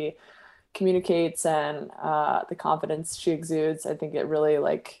how she communicates and the confidence she exudes. I think it really,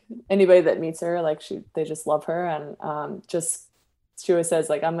 like, anybody that meets her, like they just love her. And just, she always says,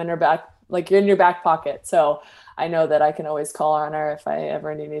 like, I'm in her back, like, you're in your back pocket. So I know that I can always call on her if I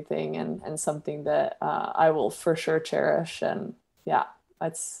ever need anything, and something that I will for sure cherish. And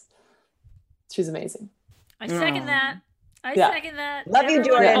she's amazing. I second that. I second that. Love you,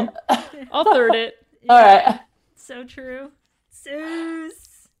 Jordan. I'll third it. All right. So true. Suze.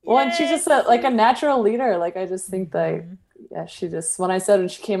 Well, and she's just like a natural leader. Like, I just think that, she just, when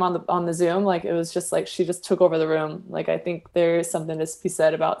she came on the Zoom, like, it was just like, she just took over the room. Like, I think there is something to be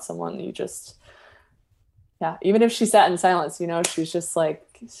said about someone you just, even if she sat in silence, she's just like,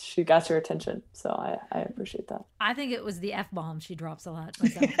 she got your attention. So I appreciate that. I think it was the F-bomb she drops a lot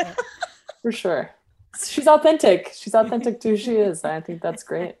myself. For sure. She's authentic. She's authentic to who she is. I think that's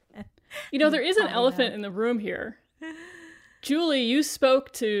great. There is an elephant in the room here. Julie, you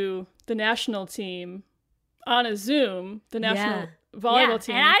spoke to the national team on a Zoom, the national volleyball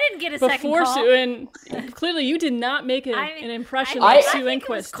team. And I didn't get a second call. Sue, and clearly you did not make an impression like Sue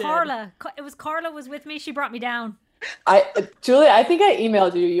Enquist did. Carla. It was Carla was with me. She brought me down. Julie, I think I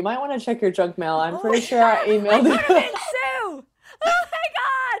emailed you. You might want to check your junk mail. I'm pretty sure I emailed you. Sue. Oh my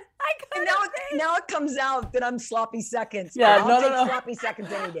God. I I And couldn't now it comes out that I'm sloppy seconds. Yeah, I'll no. take sloppy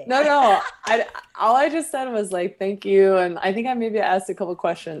seconds any day. No. All I just said was like, thank you. And I think I maybe asked a couple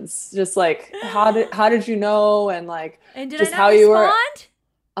questions, just like, how did you know? And like, And did just I how not you were. respond?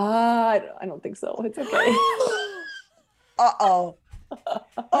 I don't think so. It's okay. Uh-oh.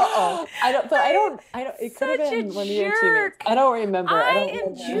 I don't, it could have Such a been when we were teammates. jerk. I don't remember. I don't and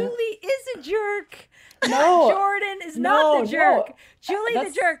remember. Julie is a jerk. No. Jordan is not No, the jerk. no. Julie the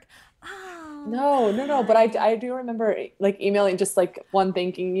That's- jerk. Oh. No. But I do remember like emailing just like one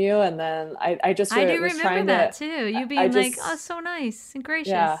thanking you, and then I just I do was remember trying that to. too. You I being like, just- oh, so nice and gracious.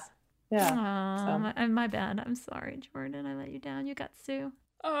 Yeah. Yeah. Aw, my bad. I'm sorry, Jordan. I let you down. You got Sue.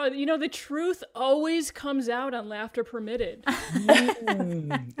 The truth always comes out on Laughter Permitted.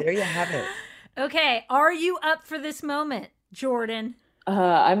 There you have it. Okay, are you up for this moment, Jordan?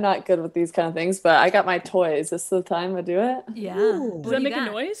 I'm not good with these kind of things, but I got my toys. This is the time to do it. Yeah. Ooh. What Does that do you make a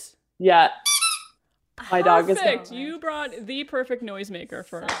got? noise? Yeah. My dog is Perfect. going. You brought the perfect noisemaker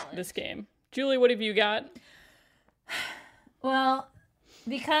for this game. Julie, what have you got? Well,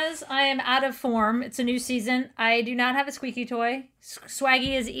 because I am out of form, it's a new season. I do not have a squeaky toy.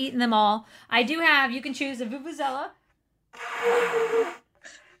 Swaggy has eaten them all. I do have, you can choose a Vuvuzela.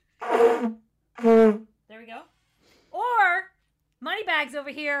 There we go. Or money bags over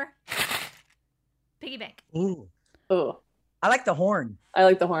here. Piggy bank. Ooh. Oh, I like the horn. I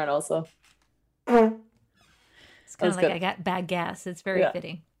like the horn also. It's kind That's of like good. I got bad gas. It's very Yeah.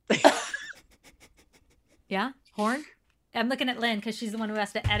 fitting. Yeah, horn. I'm looking at Lynn because she's the one who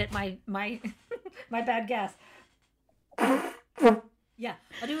has to edit my my bad gas. Yeah,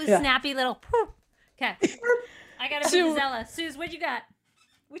 I'll do a Yeah. snappy little. Okay, I got a Sue. Vuvuzela. Suze, what you got?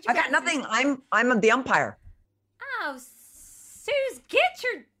 What you I got nothing. Suze? I'm the umpire. Oh, Suze, get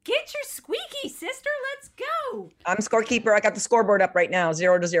your squeaky, sister. Let's go. I'm scorekeeper. I got the scoreboard up right now,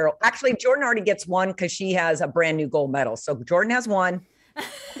 0-0. Actually, Jordan already gets one because she has a brand new gold medal. So Jordan has one.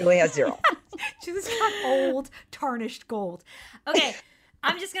 Julie has 0. She's got old, tarnished gold. Okay,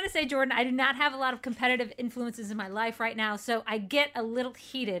 I'm just going to say, Jordan, I do not have a lot of competitive influences in my life right now, so I get a little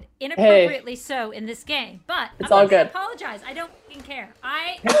heated, inappropriately so, in this game. But It's I'm all not gonna good. apologize. I don't fucking care.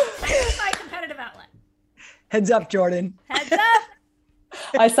 I need my competitive outlet. Heads up, Jordan. Heads up.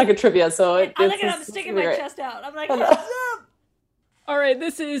 I suck at trivia, so I look at I'm it's sticking great. my chest out. I'm like, heads up. All right,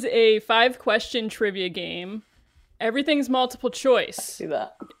 this is a 5-question trivia game. Everything's multiple choice. See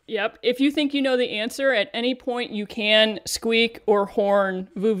that? Yep. If you think you know the answer, at any point you can squeak or horn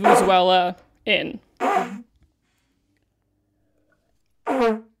Vuvuzela in.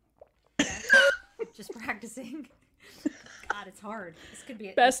 Just practicing. God, it's hard. This could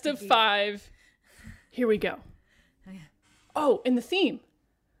be Best this of could be- 5. Here we go. Okay. Oh, and the theme.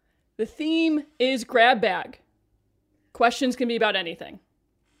 The theme is grab bag. Questions can be about anything.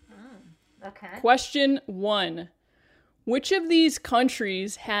 Okay. Question 1. Which of these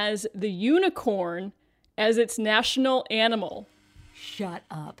countries has the unicorn as its national animal? Shut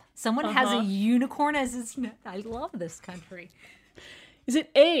up. Someone has a unicorn as its. I love this country. Is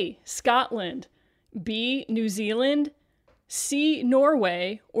it A, Scotland, B, New Zealand, C,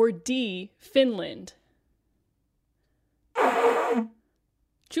 Norway, or D, Finland?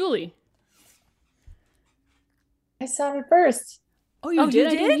 Julie. I sounded first. Oh, you Oh, did? you I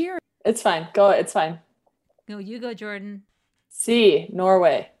didn't did? hear it. It's fine. Go. It's fine. No, you go, Jordan. C.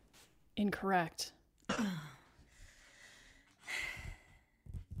 Norway. Incorrect.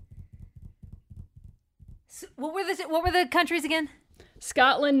 What were the countries again?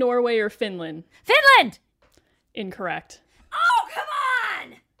 Scotland, Norway, or Finland? Finland. Incorrect. Oh,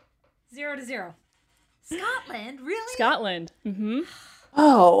 come on. 0-0. Scotland, really? Scotland. Mm-hmm.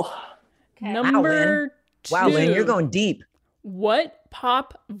 Oh. Okay. Number 2. Wow, Lynn, you're going deep. What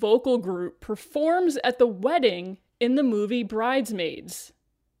pop vocal group performs at the wedding in the movie Bridesmaids?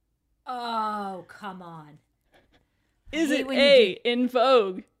 Oh, come on. Is hate it when you A, In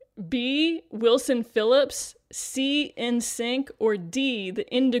Vogue, B, Wilson Phillips, C, NSYNC, or D, the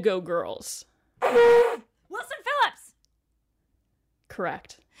Indigo Girls? Wilson Phillips.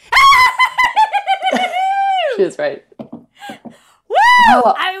 Correct. She is right. Woo!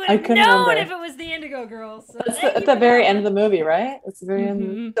 Oh, I would I have couldn't known remember. if it was the Indigo Girls. So It's thank at you the for very that. end of the movie, right? It's the very end.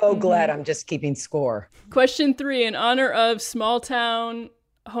 Mhm. So glad I'm just keeping score. Question 3, in honor of small town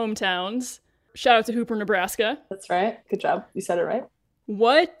hometowns. Shout out to Hooper, Nebraska. That's right. Good job. You said it right.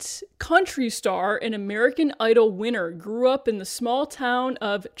 What country star and American Idol winner grew up in the small town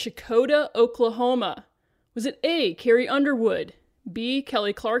of Chakota, Oklahoma? Was it A, Carrie Underwood, B,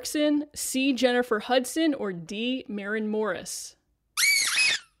 Kelly Clarkson, C, Jennifer Hudson, or D, Maren Morris?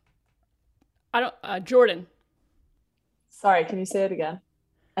 Jordan. Sorry. Can you say it again?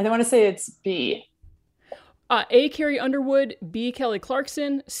 I want to say it's B. A. Carrie Underwood, B. Kelly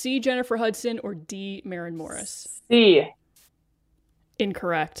Clarkson, C. Jennifer Hudson, or D. Maren Morris. C.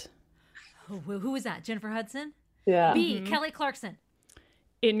 Incorrect. Who was that? Jennifer Hudson? Yeah. B. Kelly Clarkson.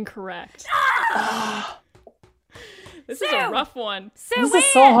 Incorrect. This is Sue! a rough one. Sue, This win! is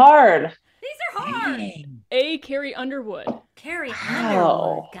so hard. These are hard. A. Carrie Underwood. Carrie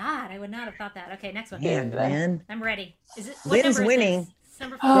Wow. Underwood. God, I would not have thought that. Okay, next one. Man. I'm ready. Is it? Lynn is number winning. this? It's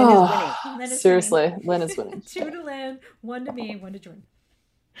number Lynn is 4. winning. Lynn is Seriously, Lynn is winning. 2 to Lynn, 1 to me, 1 to Jordan.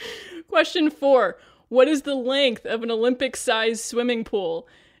 Question 4. What is the length of an Olympic-sized swimming pool?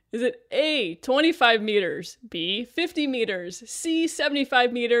 Is it A, 25 meters, B, 50 meters, C,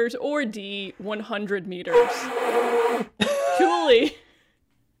 75 meters, or D, 100 meters? Julie.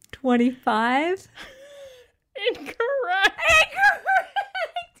 25. Incorrect.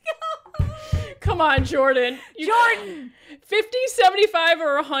 Come on, Jordan. Jordan! 50, 75,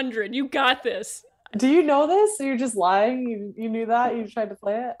 or 100. You got this. Do you know this? You're just lying. You knew that. You tried to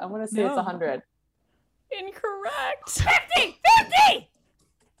play it. I'm gonna say No. it's 100. Incorrect. 50! 50!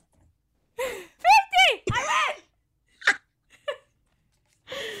 50! I win!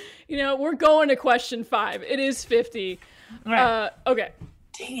 You know, we're going to question 5. It is 50. All right. Okay.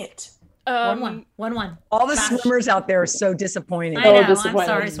 Dang it. 1-1. 1-1. All the Gosh. swimmers out there are so disappointing. I know. I'm disappointed.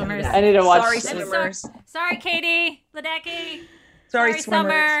 sorry, swimmers. I need to watch. Sorry, this. swimmers. Sorry, Katie Ledecky. Sorry,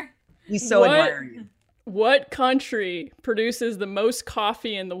 swimmers. Summer. We so What? admire you. What country produces the most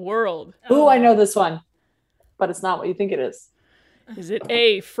coffee in the world? Ooh, I know this one, but it's not what you think it is. Is it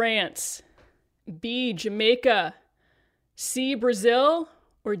A, France, B, Jamaica, C, Brazil,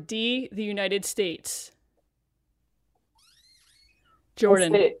 or D, the United States?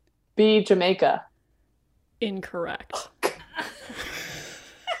 Jordan. Let's say B, Jamaica. Incorrect.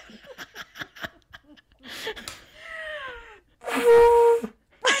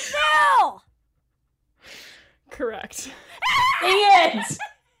 Brazil! Correct. Dang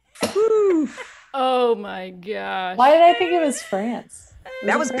it! Oh my gosh. Why did I think it was France?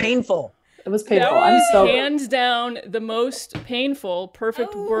 That was painful. It was painful. That I'm was so hands down the most painful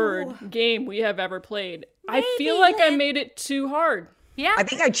perfect Oh. word game we have ever played. I Maybe, feel like I Lynn. made it too hard. Yeah. I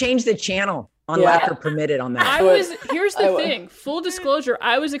think I changed the channel on Yeah. Laughter Permitted on that. Here's I the would. thing. Full disclosure,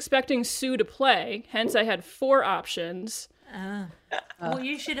 I was expecting Sue to play, hence I had 4 options. Well,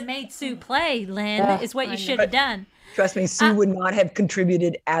 you should have made Sue play, Lynn, Yeah, is what you should have done. Trust me, Sue would not have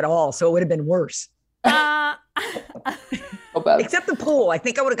contributed at all, so it would have been worse. Uh, so bad. Except the pool. I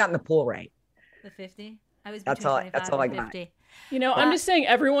think I would have gotten the pool right. the 50? I was That's between all- 25 that's all I and got. 50. You know, I'm just saying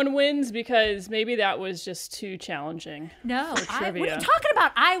everyone wins because maybe that was just too challenging. No, what are you trivia. talking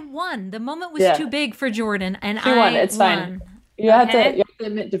about? I won. The moment was Yeah. too big for Jordan, and She I won. It's fine. won. You have Okay. to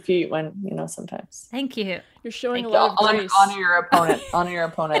admit defeat when sometimes. Thank you. You're showing Thank a lot of Honor, grace. honor your opponent. Honor your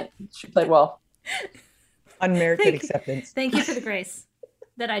opponent. She played well. Unmerited Thank you. acceptance. Thank you for the grace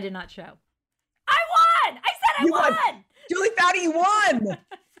that I did not show. I won! I said I You won. won! Julie Foudy, you won!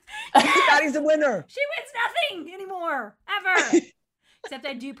 Julie Foudy's the winner. She wins nothing anymore, ever. Except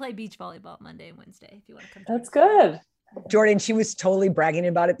I do play beach volleyball Monday and Wednesday if you want to come. That's good. Jordan, she was totally bragging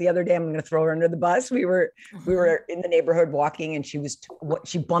about it the other day. I'm going to throw her under the bus. We were in the neighborhood walking, and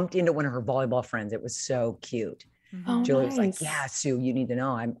she bumped into one of her volleyball friends. It was so cute. Oh, Julie was like, nice. "Yeah, Sue, you need to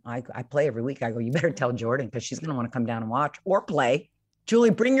know. I play every week." I go, "You better tell Jordan because she's going to want to come down and watch or play."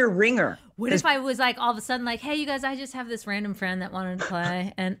 Julie, bring your ringer. What if I was like all of a sudden like, hey, you guys, I just have this random friend that wanted to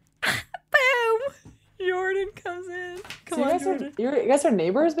play, and boom, Jordan comes in. Come So on, you Jordan. you guys are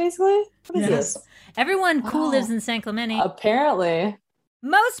neighbors, basically? What is Yes. this? Everyone cool Wow. lives in San Clemente. Apparently.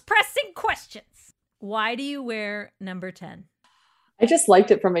 Most pressing questions. Why do you wear number 10? I just liked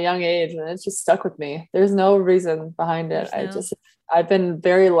it from a young age and it's just stuck with me. There's no reason behind it. I've been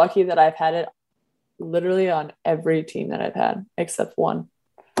very lucky that I've had it literally on every team that I've had, except one.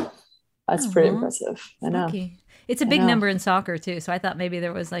 That's pretty Aw. impressive. I know. Lucky. It's a big know. number in soccer too, so I thought maybe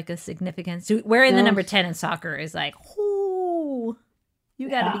there was like a significance. So wearing the No. number 10 in soccer is like, ooh, you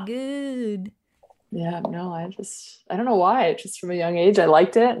got to Yeah. be good. Yeah, no, I don't know why. It's just from a young age, I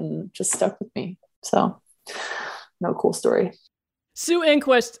liked it and it just stuck with me. So, no, cool story. Sue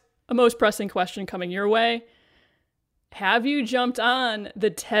Inquist, a most pressing question coming your way. Have you jumped on the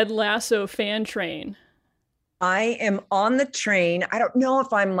Ted Lasso fan train? I am on the train. I don't know if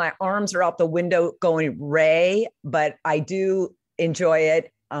my arms are out the window going Ray, but I do enjoy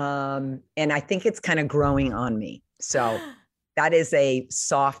it. And I think it's kind of growing on me. So that is a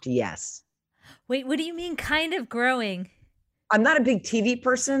soft yes. Wait, what do you mean kind of growing? I'm not a big TV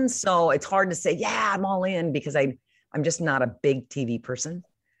person, so it's hard to say, yeah, I'm all in because I'm just not a big TV person.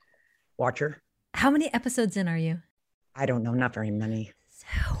 Watcher. How many episodes in are you? I don't know, not very many. So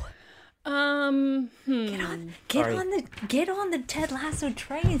Get on the Ted Lasso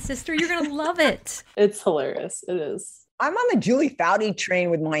train, sister. You're gonna love it. It's hilarious. It is. I'm on the Julie Foudy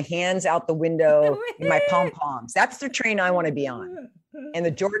train with my hands out the window and my pom-poms. That's the train I want to be on. And the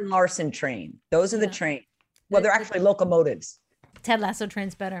Jordan Larson train. Those are the trains. Well, they're actually locomotives. Ted Lasso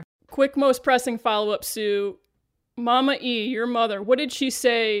train's better. Quick, most pressing follow-up, Sue. Mama E, your mother, what did she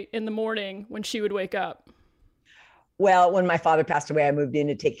say in the morning when she would wake up? Well, when my father passed away, I moved in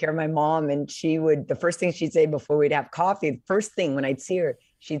to take care of my mom. And the first thing she'd say before we'd have coffee, the first thing when I'd see her,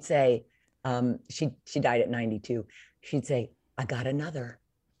 she'd say, she died at 92. She'd say, I got another.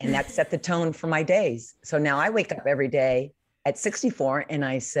 And that set the tone for my days. So now I wake up every day at 64 and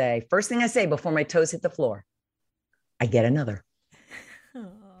I say, first thing I say before my toes hit the floor, I get another.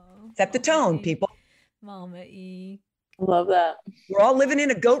 Set the tone, people. Mama E. Love that. We're all living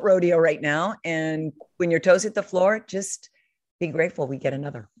in a goat rodeo right now. And when your toes hit the floor, just be grateful we get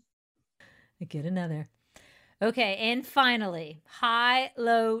another. I get another. Okay, and finally, high,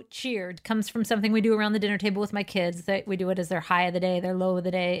 low, cheered comes from something we do around the dinner table with my kids. We do it as their high of the day, their low of the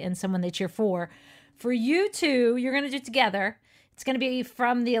day, and someone they cheer for. For you two, you're going to do it together. It's going to be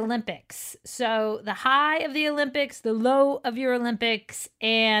from the Olympics. So the high of the Olympics, the low of your Olympics,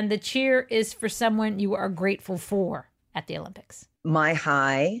 and the cheer is for someone you are grateful for at the Olympics. My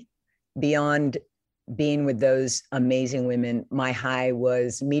high, beyond being with those amazing women, my high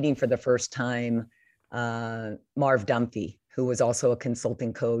was meeting for the first time Marv Dumphy, who was also a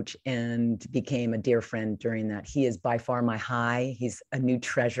consulting coach and became a dear friend during that. He is by far my high. He's a new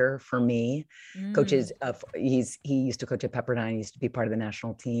treasure for me. Coaches, he used to coach at Pepperdine. He used to be part of the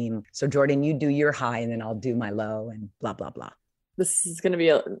national team. So Jordan, you do your high and then I'll do my low and blah, blah, blah. This is going to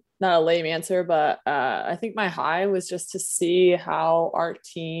be not a lame answer, but I think my high was just to see how our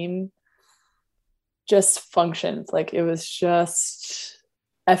team just functioned. Like it was just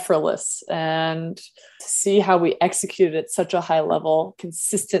effortless, and to see how we executed at such a high level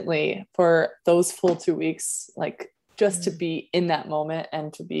consistently for those full 2 weeks, like just to be in that moment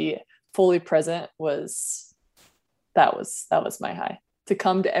and to be fully present was my high. To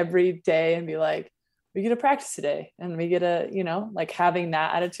come to every day and be like, we get to practice today and we get to, like having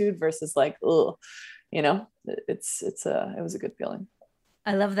that attitude versus like, oh, it was a good feeling.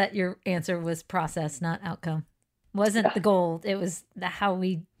 I love that your answer was process, not outcome. Wasn't the goal. It was how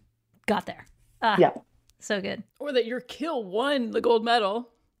we got there. Yeah. So good. Or that your kill won the gold medal.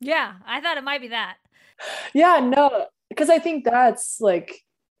 Yeah. I thought it might be that. Yeah, no, because I think that's like,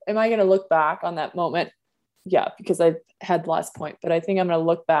 am I going to look back on that moment? Yeah, because I had the last point, but I think I'm going to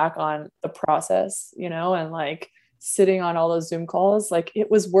look back on the process, and like sitting on all those Zoom calls, like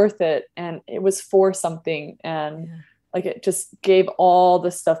it was worth it and it was for something. And like, it just gave all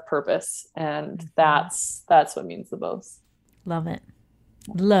the stuff purpose. And that's what means the most. Love it.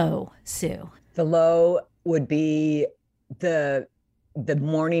 Low, Sue. The low would be the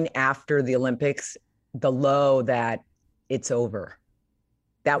morning after the Olympics, the low that it's over.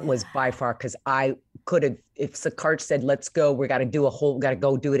 That was by far, because I could have, if Sakart said, let's go, we got to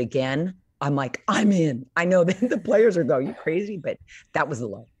go do it again. I'm like, I'm in. I know that the players are going, you crazy, but that was the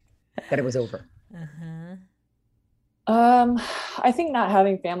low, that it was over. I think not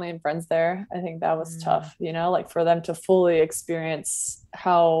having family and friends there, I think that was tough, like for them to fully experience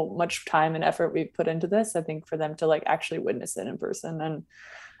how much time and effort we put into this. I think for them to like actually witness it in person. And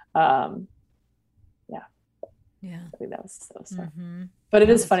I think that was tough. But it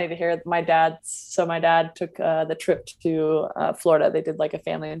is funny to hear my dad took the trip to Florida. They did like a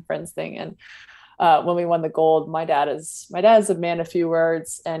family and friends thing. And when we won the gold, my dad is a man of few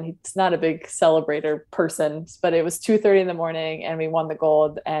words, and he's not a big celebrator person, but it was 2:30 in the morning and we won the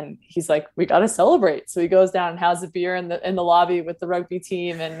gold, and he's like, we got to celebrate. So he goes down and has a beer in the lobby with the rugby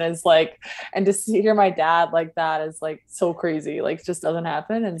team, and is like, and to hear my dad like that is like so crazy, like just doesn't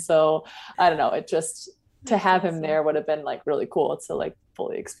happen. And so I don't know, it just, to have him there would have been like really cool to like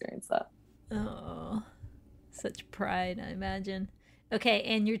fully experience that. Oh, such pride, I imagine. Okay.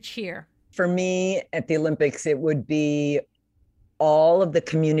 And your cheer. For me at the Olympics, it would be all of the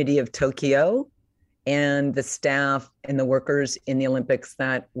community of Tokyo and the staff and the workers in the Olympics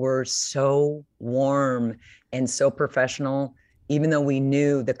that were so warm and so professional. Even though we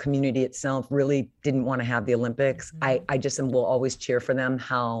knew the community itself really didn't want to have the Olympics, I just will always cheer for them,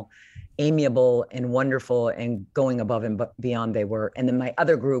 how amiable and wonderful and going above and beyond they were. And then my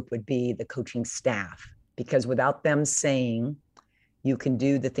other group would be the coaching staff, because without them saying you can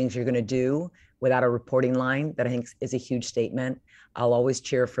do the things you're going to do without a reporting line, that I think is a huge statement. I'll always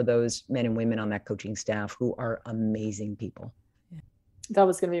cheer for those men and women on that coaching staff who are amazing people. That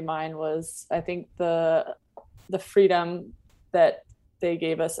was going to be mine, was I think the freedom that they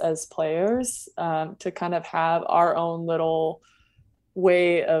gave us as players, to kind of have our own little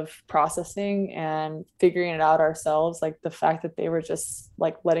way of processing and figuring it out ourselves. Like the fact that they were just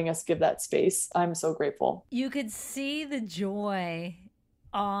like letting us give that space. I'm so grateful. You could see the joy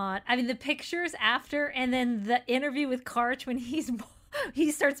on, I mean, the pictures after, and then the interview with Karch when he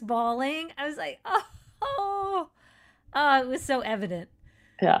starts bawling. I was like, oh, it was so evident.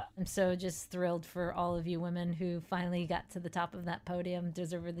 Yeah. I'm so just thrilled for all of you women who finally got to the top of that podium,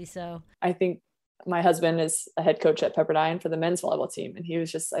 deservedly so. I think my husband is a head coach at Pepperdine for the men's volleyball team. And he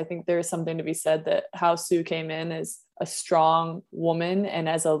was just, I think there's something to be said that how Sue came in as a strong woman and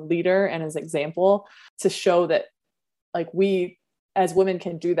as a leader and as example to show that like we as women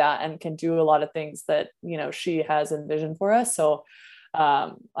can do that and can do a lot of things that, you know, she has envisioned for us. So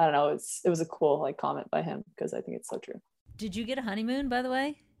I don't know, it was a cool like comment by him because I think it's so true. Did you get a honeymoon, by the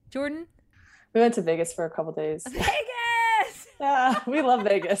way, Jordan? We went to Vegas for a couple days. Vegas! Yeah, we love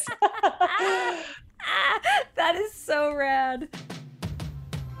Vegas. That is so rad.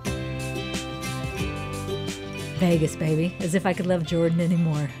 Vegas, baby. As if I could love Jordan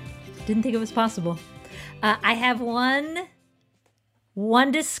anymore. Didn't think it was possible. I have one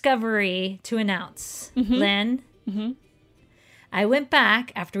discovery to announce. Lynn. I went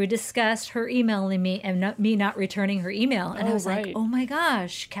back after we discussed her emailing me and me not returning her email. And I was like, oh my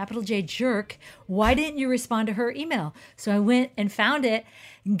gosh, capital J jerk. Why didn't you respond to her email? So I went and found it.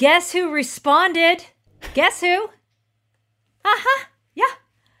 Guess who responded? Guess who?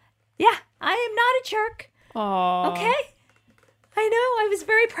 Yeah, I am not a jerk. Aww. Okay. I know. I was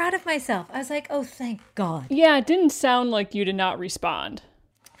very proud of myself. I was like, oh, thank God. Yeah, it didn't sound like you did not respond.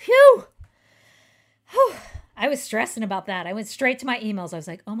 Phew. I was stressing about that. I went straight to my emails. I was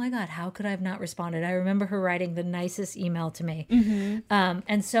like, oh my God, how could I have not responded? I remember her writing the nicest email to me. And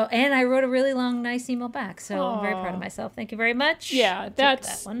I wrote a really long, nice email back. So I'm very proud of myself. Thank you very much. Yeah, That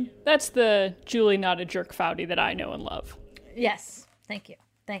that's one. that's the Julie not a jerk Foudy that I know and love. Yes. Thank you.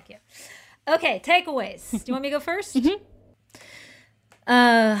 Okay, takeaways. Do you want me to go first?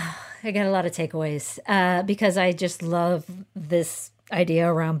 I got a lot of takeaways because I just love this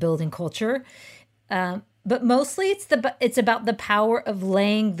idea around building culture. But mostly it's about the power of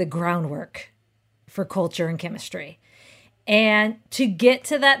laying the groundwork for culture and chemistry. And to get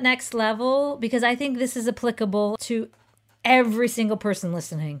to that next level, because I think this is applicable to every single person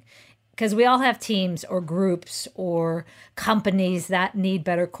listening, because we all have teams or groups or companies that need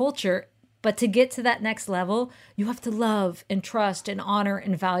better culture. But to get to that next level, you have to love and trust and honor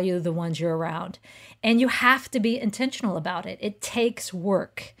and value the ones you're around. And you have to be intentional about it. It takes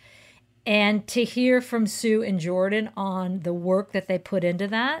work. And to hear from Sue and Jordan on the work that they put into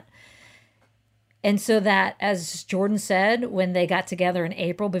that. And so that, as Jordan said, when they got together in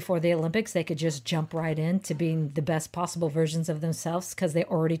April before the Olympics, they could just jump right into being the best possible versions of themselves because they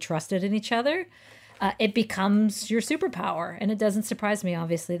already trusted in each other. It becomes your superpower. And it doesn't surprise me,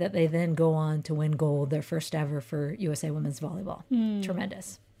 obviously, that they then go on to win gold, their first ever for USA Women's Volleyball.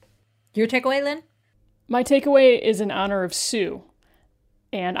 Tremendous. Your takeaway, Lynn? My takeaway is in honor of Sue.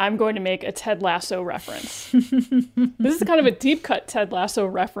 And I'm going to make a Ted Lasso reference. This is kind of a deep cut Ted Lasso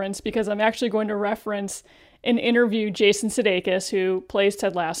reference because I'm actually going to reference an interview Jason Sudeikis, who plays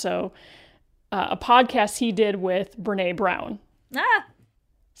Ted Lasso, a podcast he did with Brene Brown.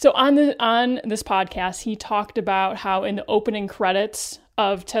 So on this podcast, he talked about how in the opening credits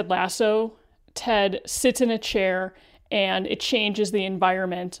of Ted Lasso, Ted sits in a chair and it changes the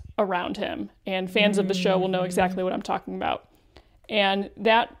environment around him. And fans of the show will know exactly what I'm talking about. And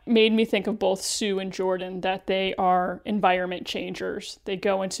that made me think of both Sue and Jordan, that they are environment changers. They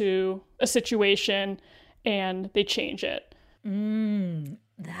go into a situation and they change it.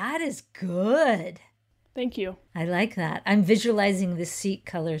 That is good. Thank you. I like that. I'm visualizing the seat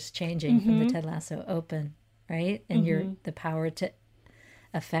colors changing from the Ted Lasso open, right? And the power to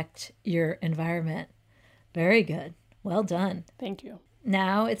affect your environment. Very good. Well done. Thank you.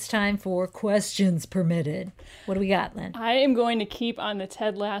 Now it's time for questions permitted. What do we got, Lynn? I am going to keep on the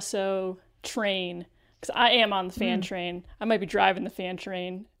Ted Lasso train because I am on the fan train. I might be driving the fan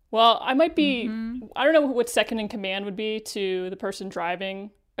train. Well, I might be, I don't know what second in command would be to the person driving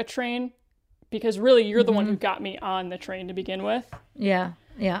a train because really you're the one who got me on the train to begin with. Yeah,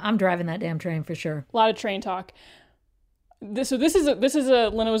 I'm driving that damn train for sure. A lot of train talk. This is a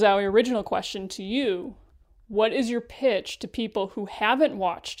Lynn Ozawi original question to you. What is your pitch to people who haven't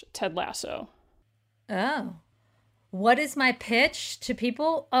watched Ted Lasso? Oh. What is my pitch to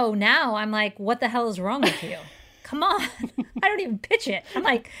people? Oh, now I'm like, what the hell is wrong with you? Come on. I don't even pitch it. I'm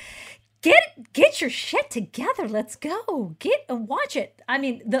like, get your shit together. Let's go. Get and watch it. I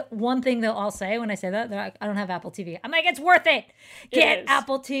mean, the one thing they'll all say when I say that, they're like, I don't have Apple TV. I'm like, it's worth it. Get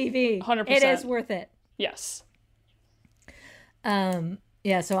Apple TV. 100%. It is worth it. Yes.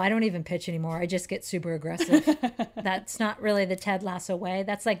 Yeah, so I don't even pitch anymore. I just get super aggressive. That's not really the Ted Lasso way.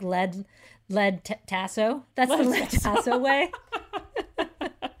 That's like lead Tasso. That's the lead Tasso way.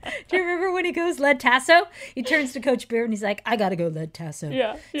 Do you remember when he goes lead Tasso? He turns to Coach Beard and he's like, I got to go lead Tasso.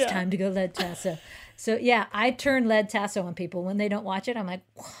 Yeah. It's time to go lead Tasso. So yeah, I turn lead Tasso on people. When they don't watch it, I'm like,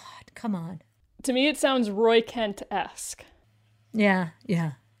 what? Come on. To me, it sounds Roy Kent-esque. Yeah,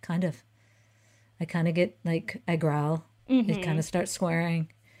 kind of. I kind of get like, I growl. I kind of start swearing.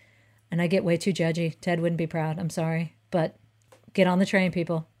 And I get way too judgy. Ted wouldn't be proud. I'm sorry. But get on the train,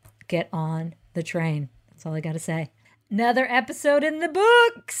 people. Get on the train. That's all I got to say. Another episode in the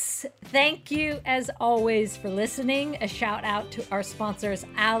books. Thank you, as always, for listening. A shout out to our sponsors,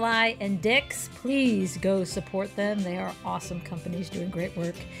 Ally and Dick's. Please go support them. They are awesome companies doing great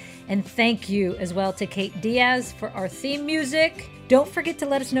work. And thank you as well to Kate Diaz for our theme music. Don't forget to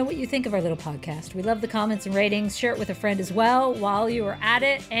let us know what you think of our little podcast. We love the comments and ratings. Share it with a friend as well while you are at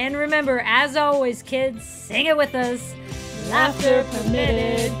it. And remember, as always, kids, sing it with us. Laughter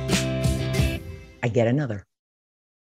permitted. I get another.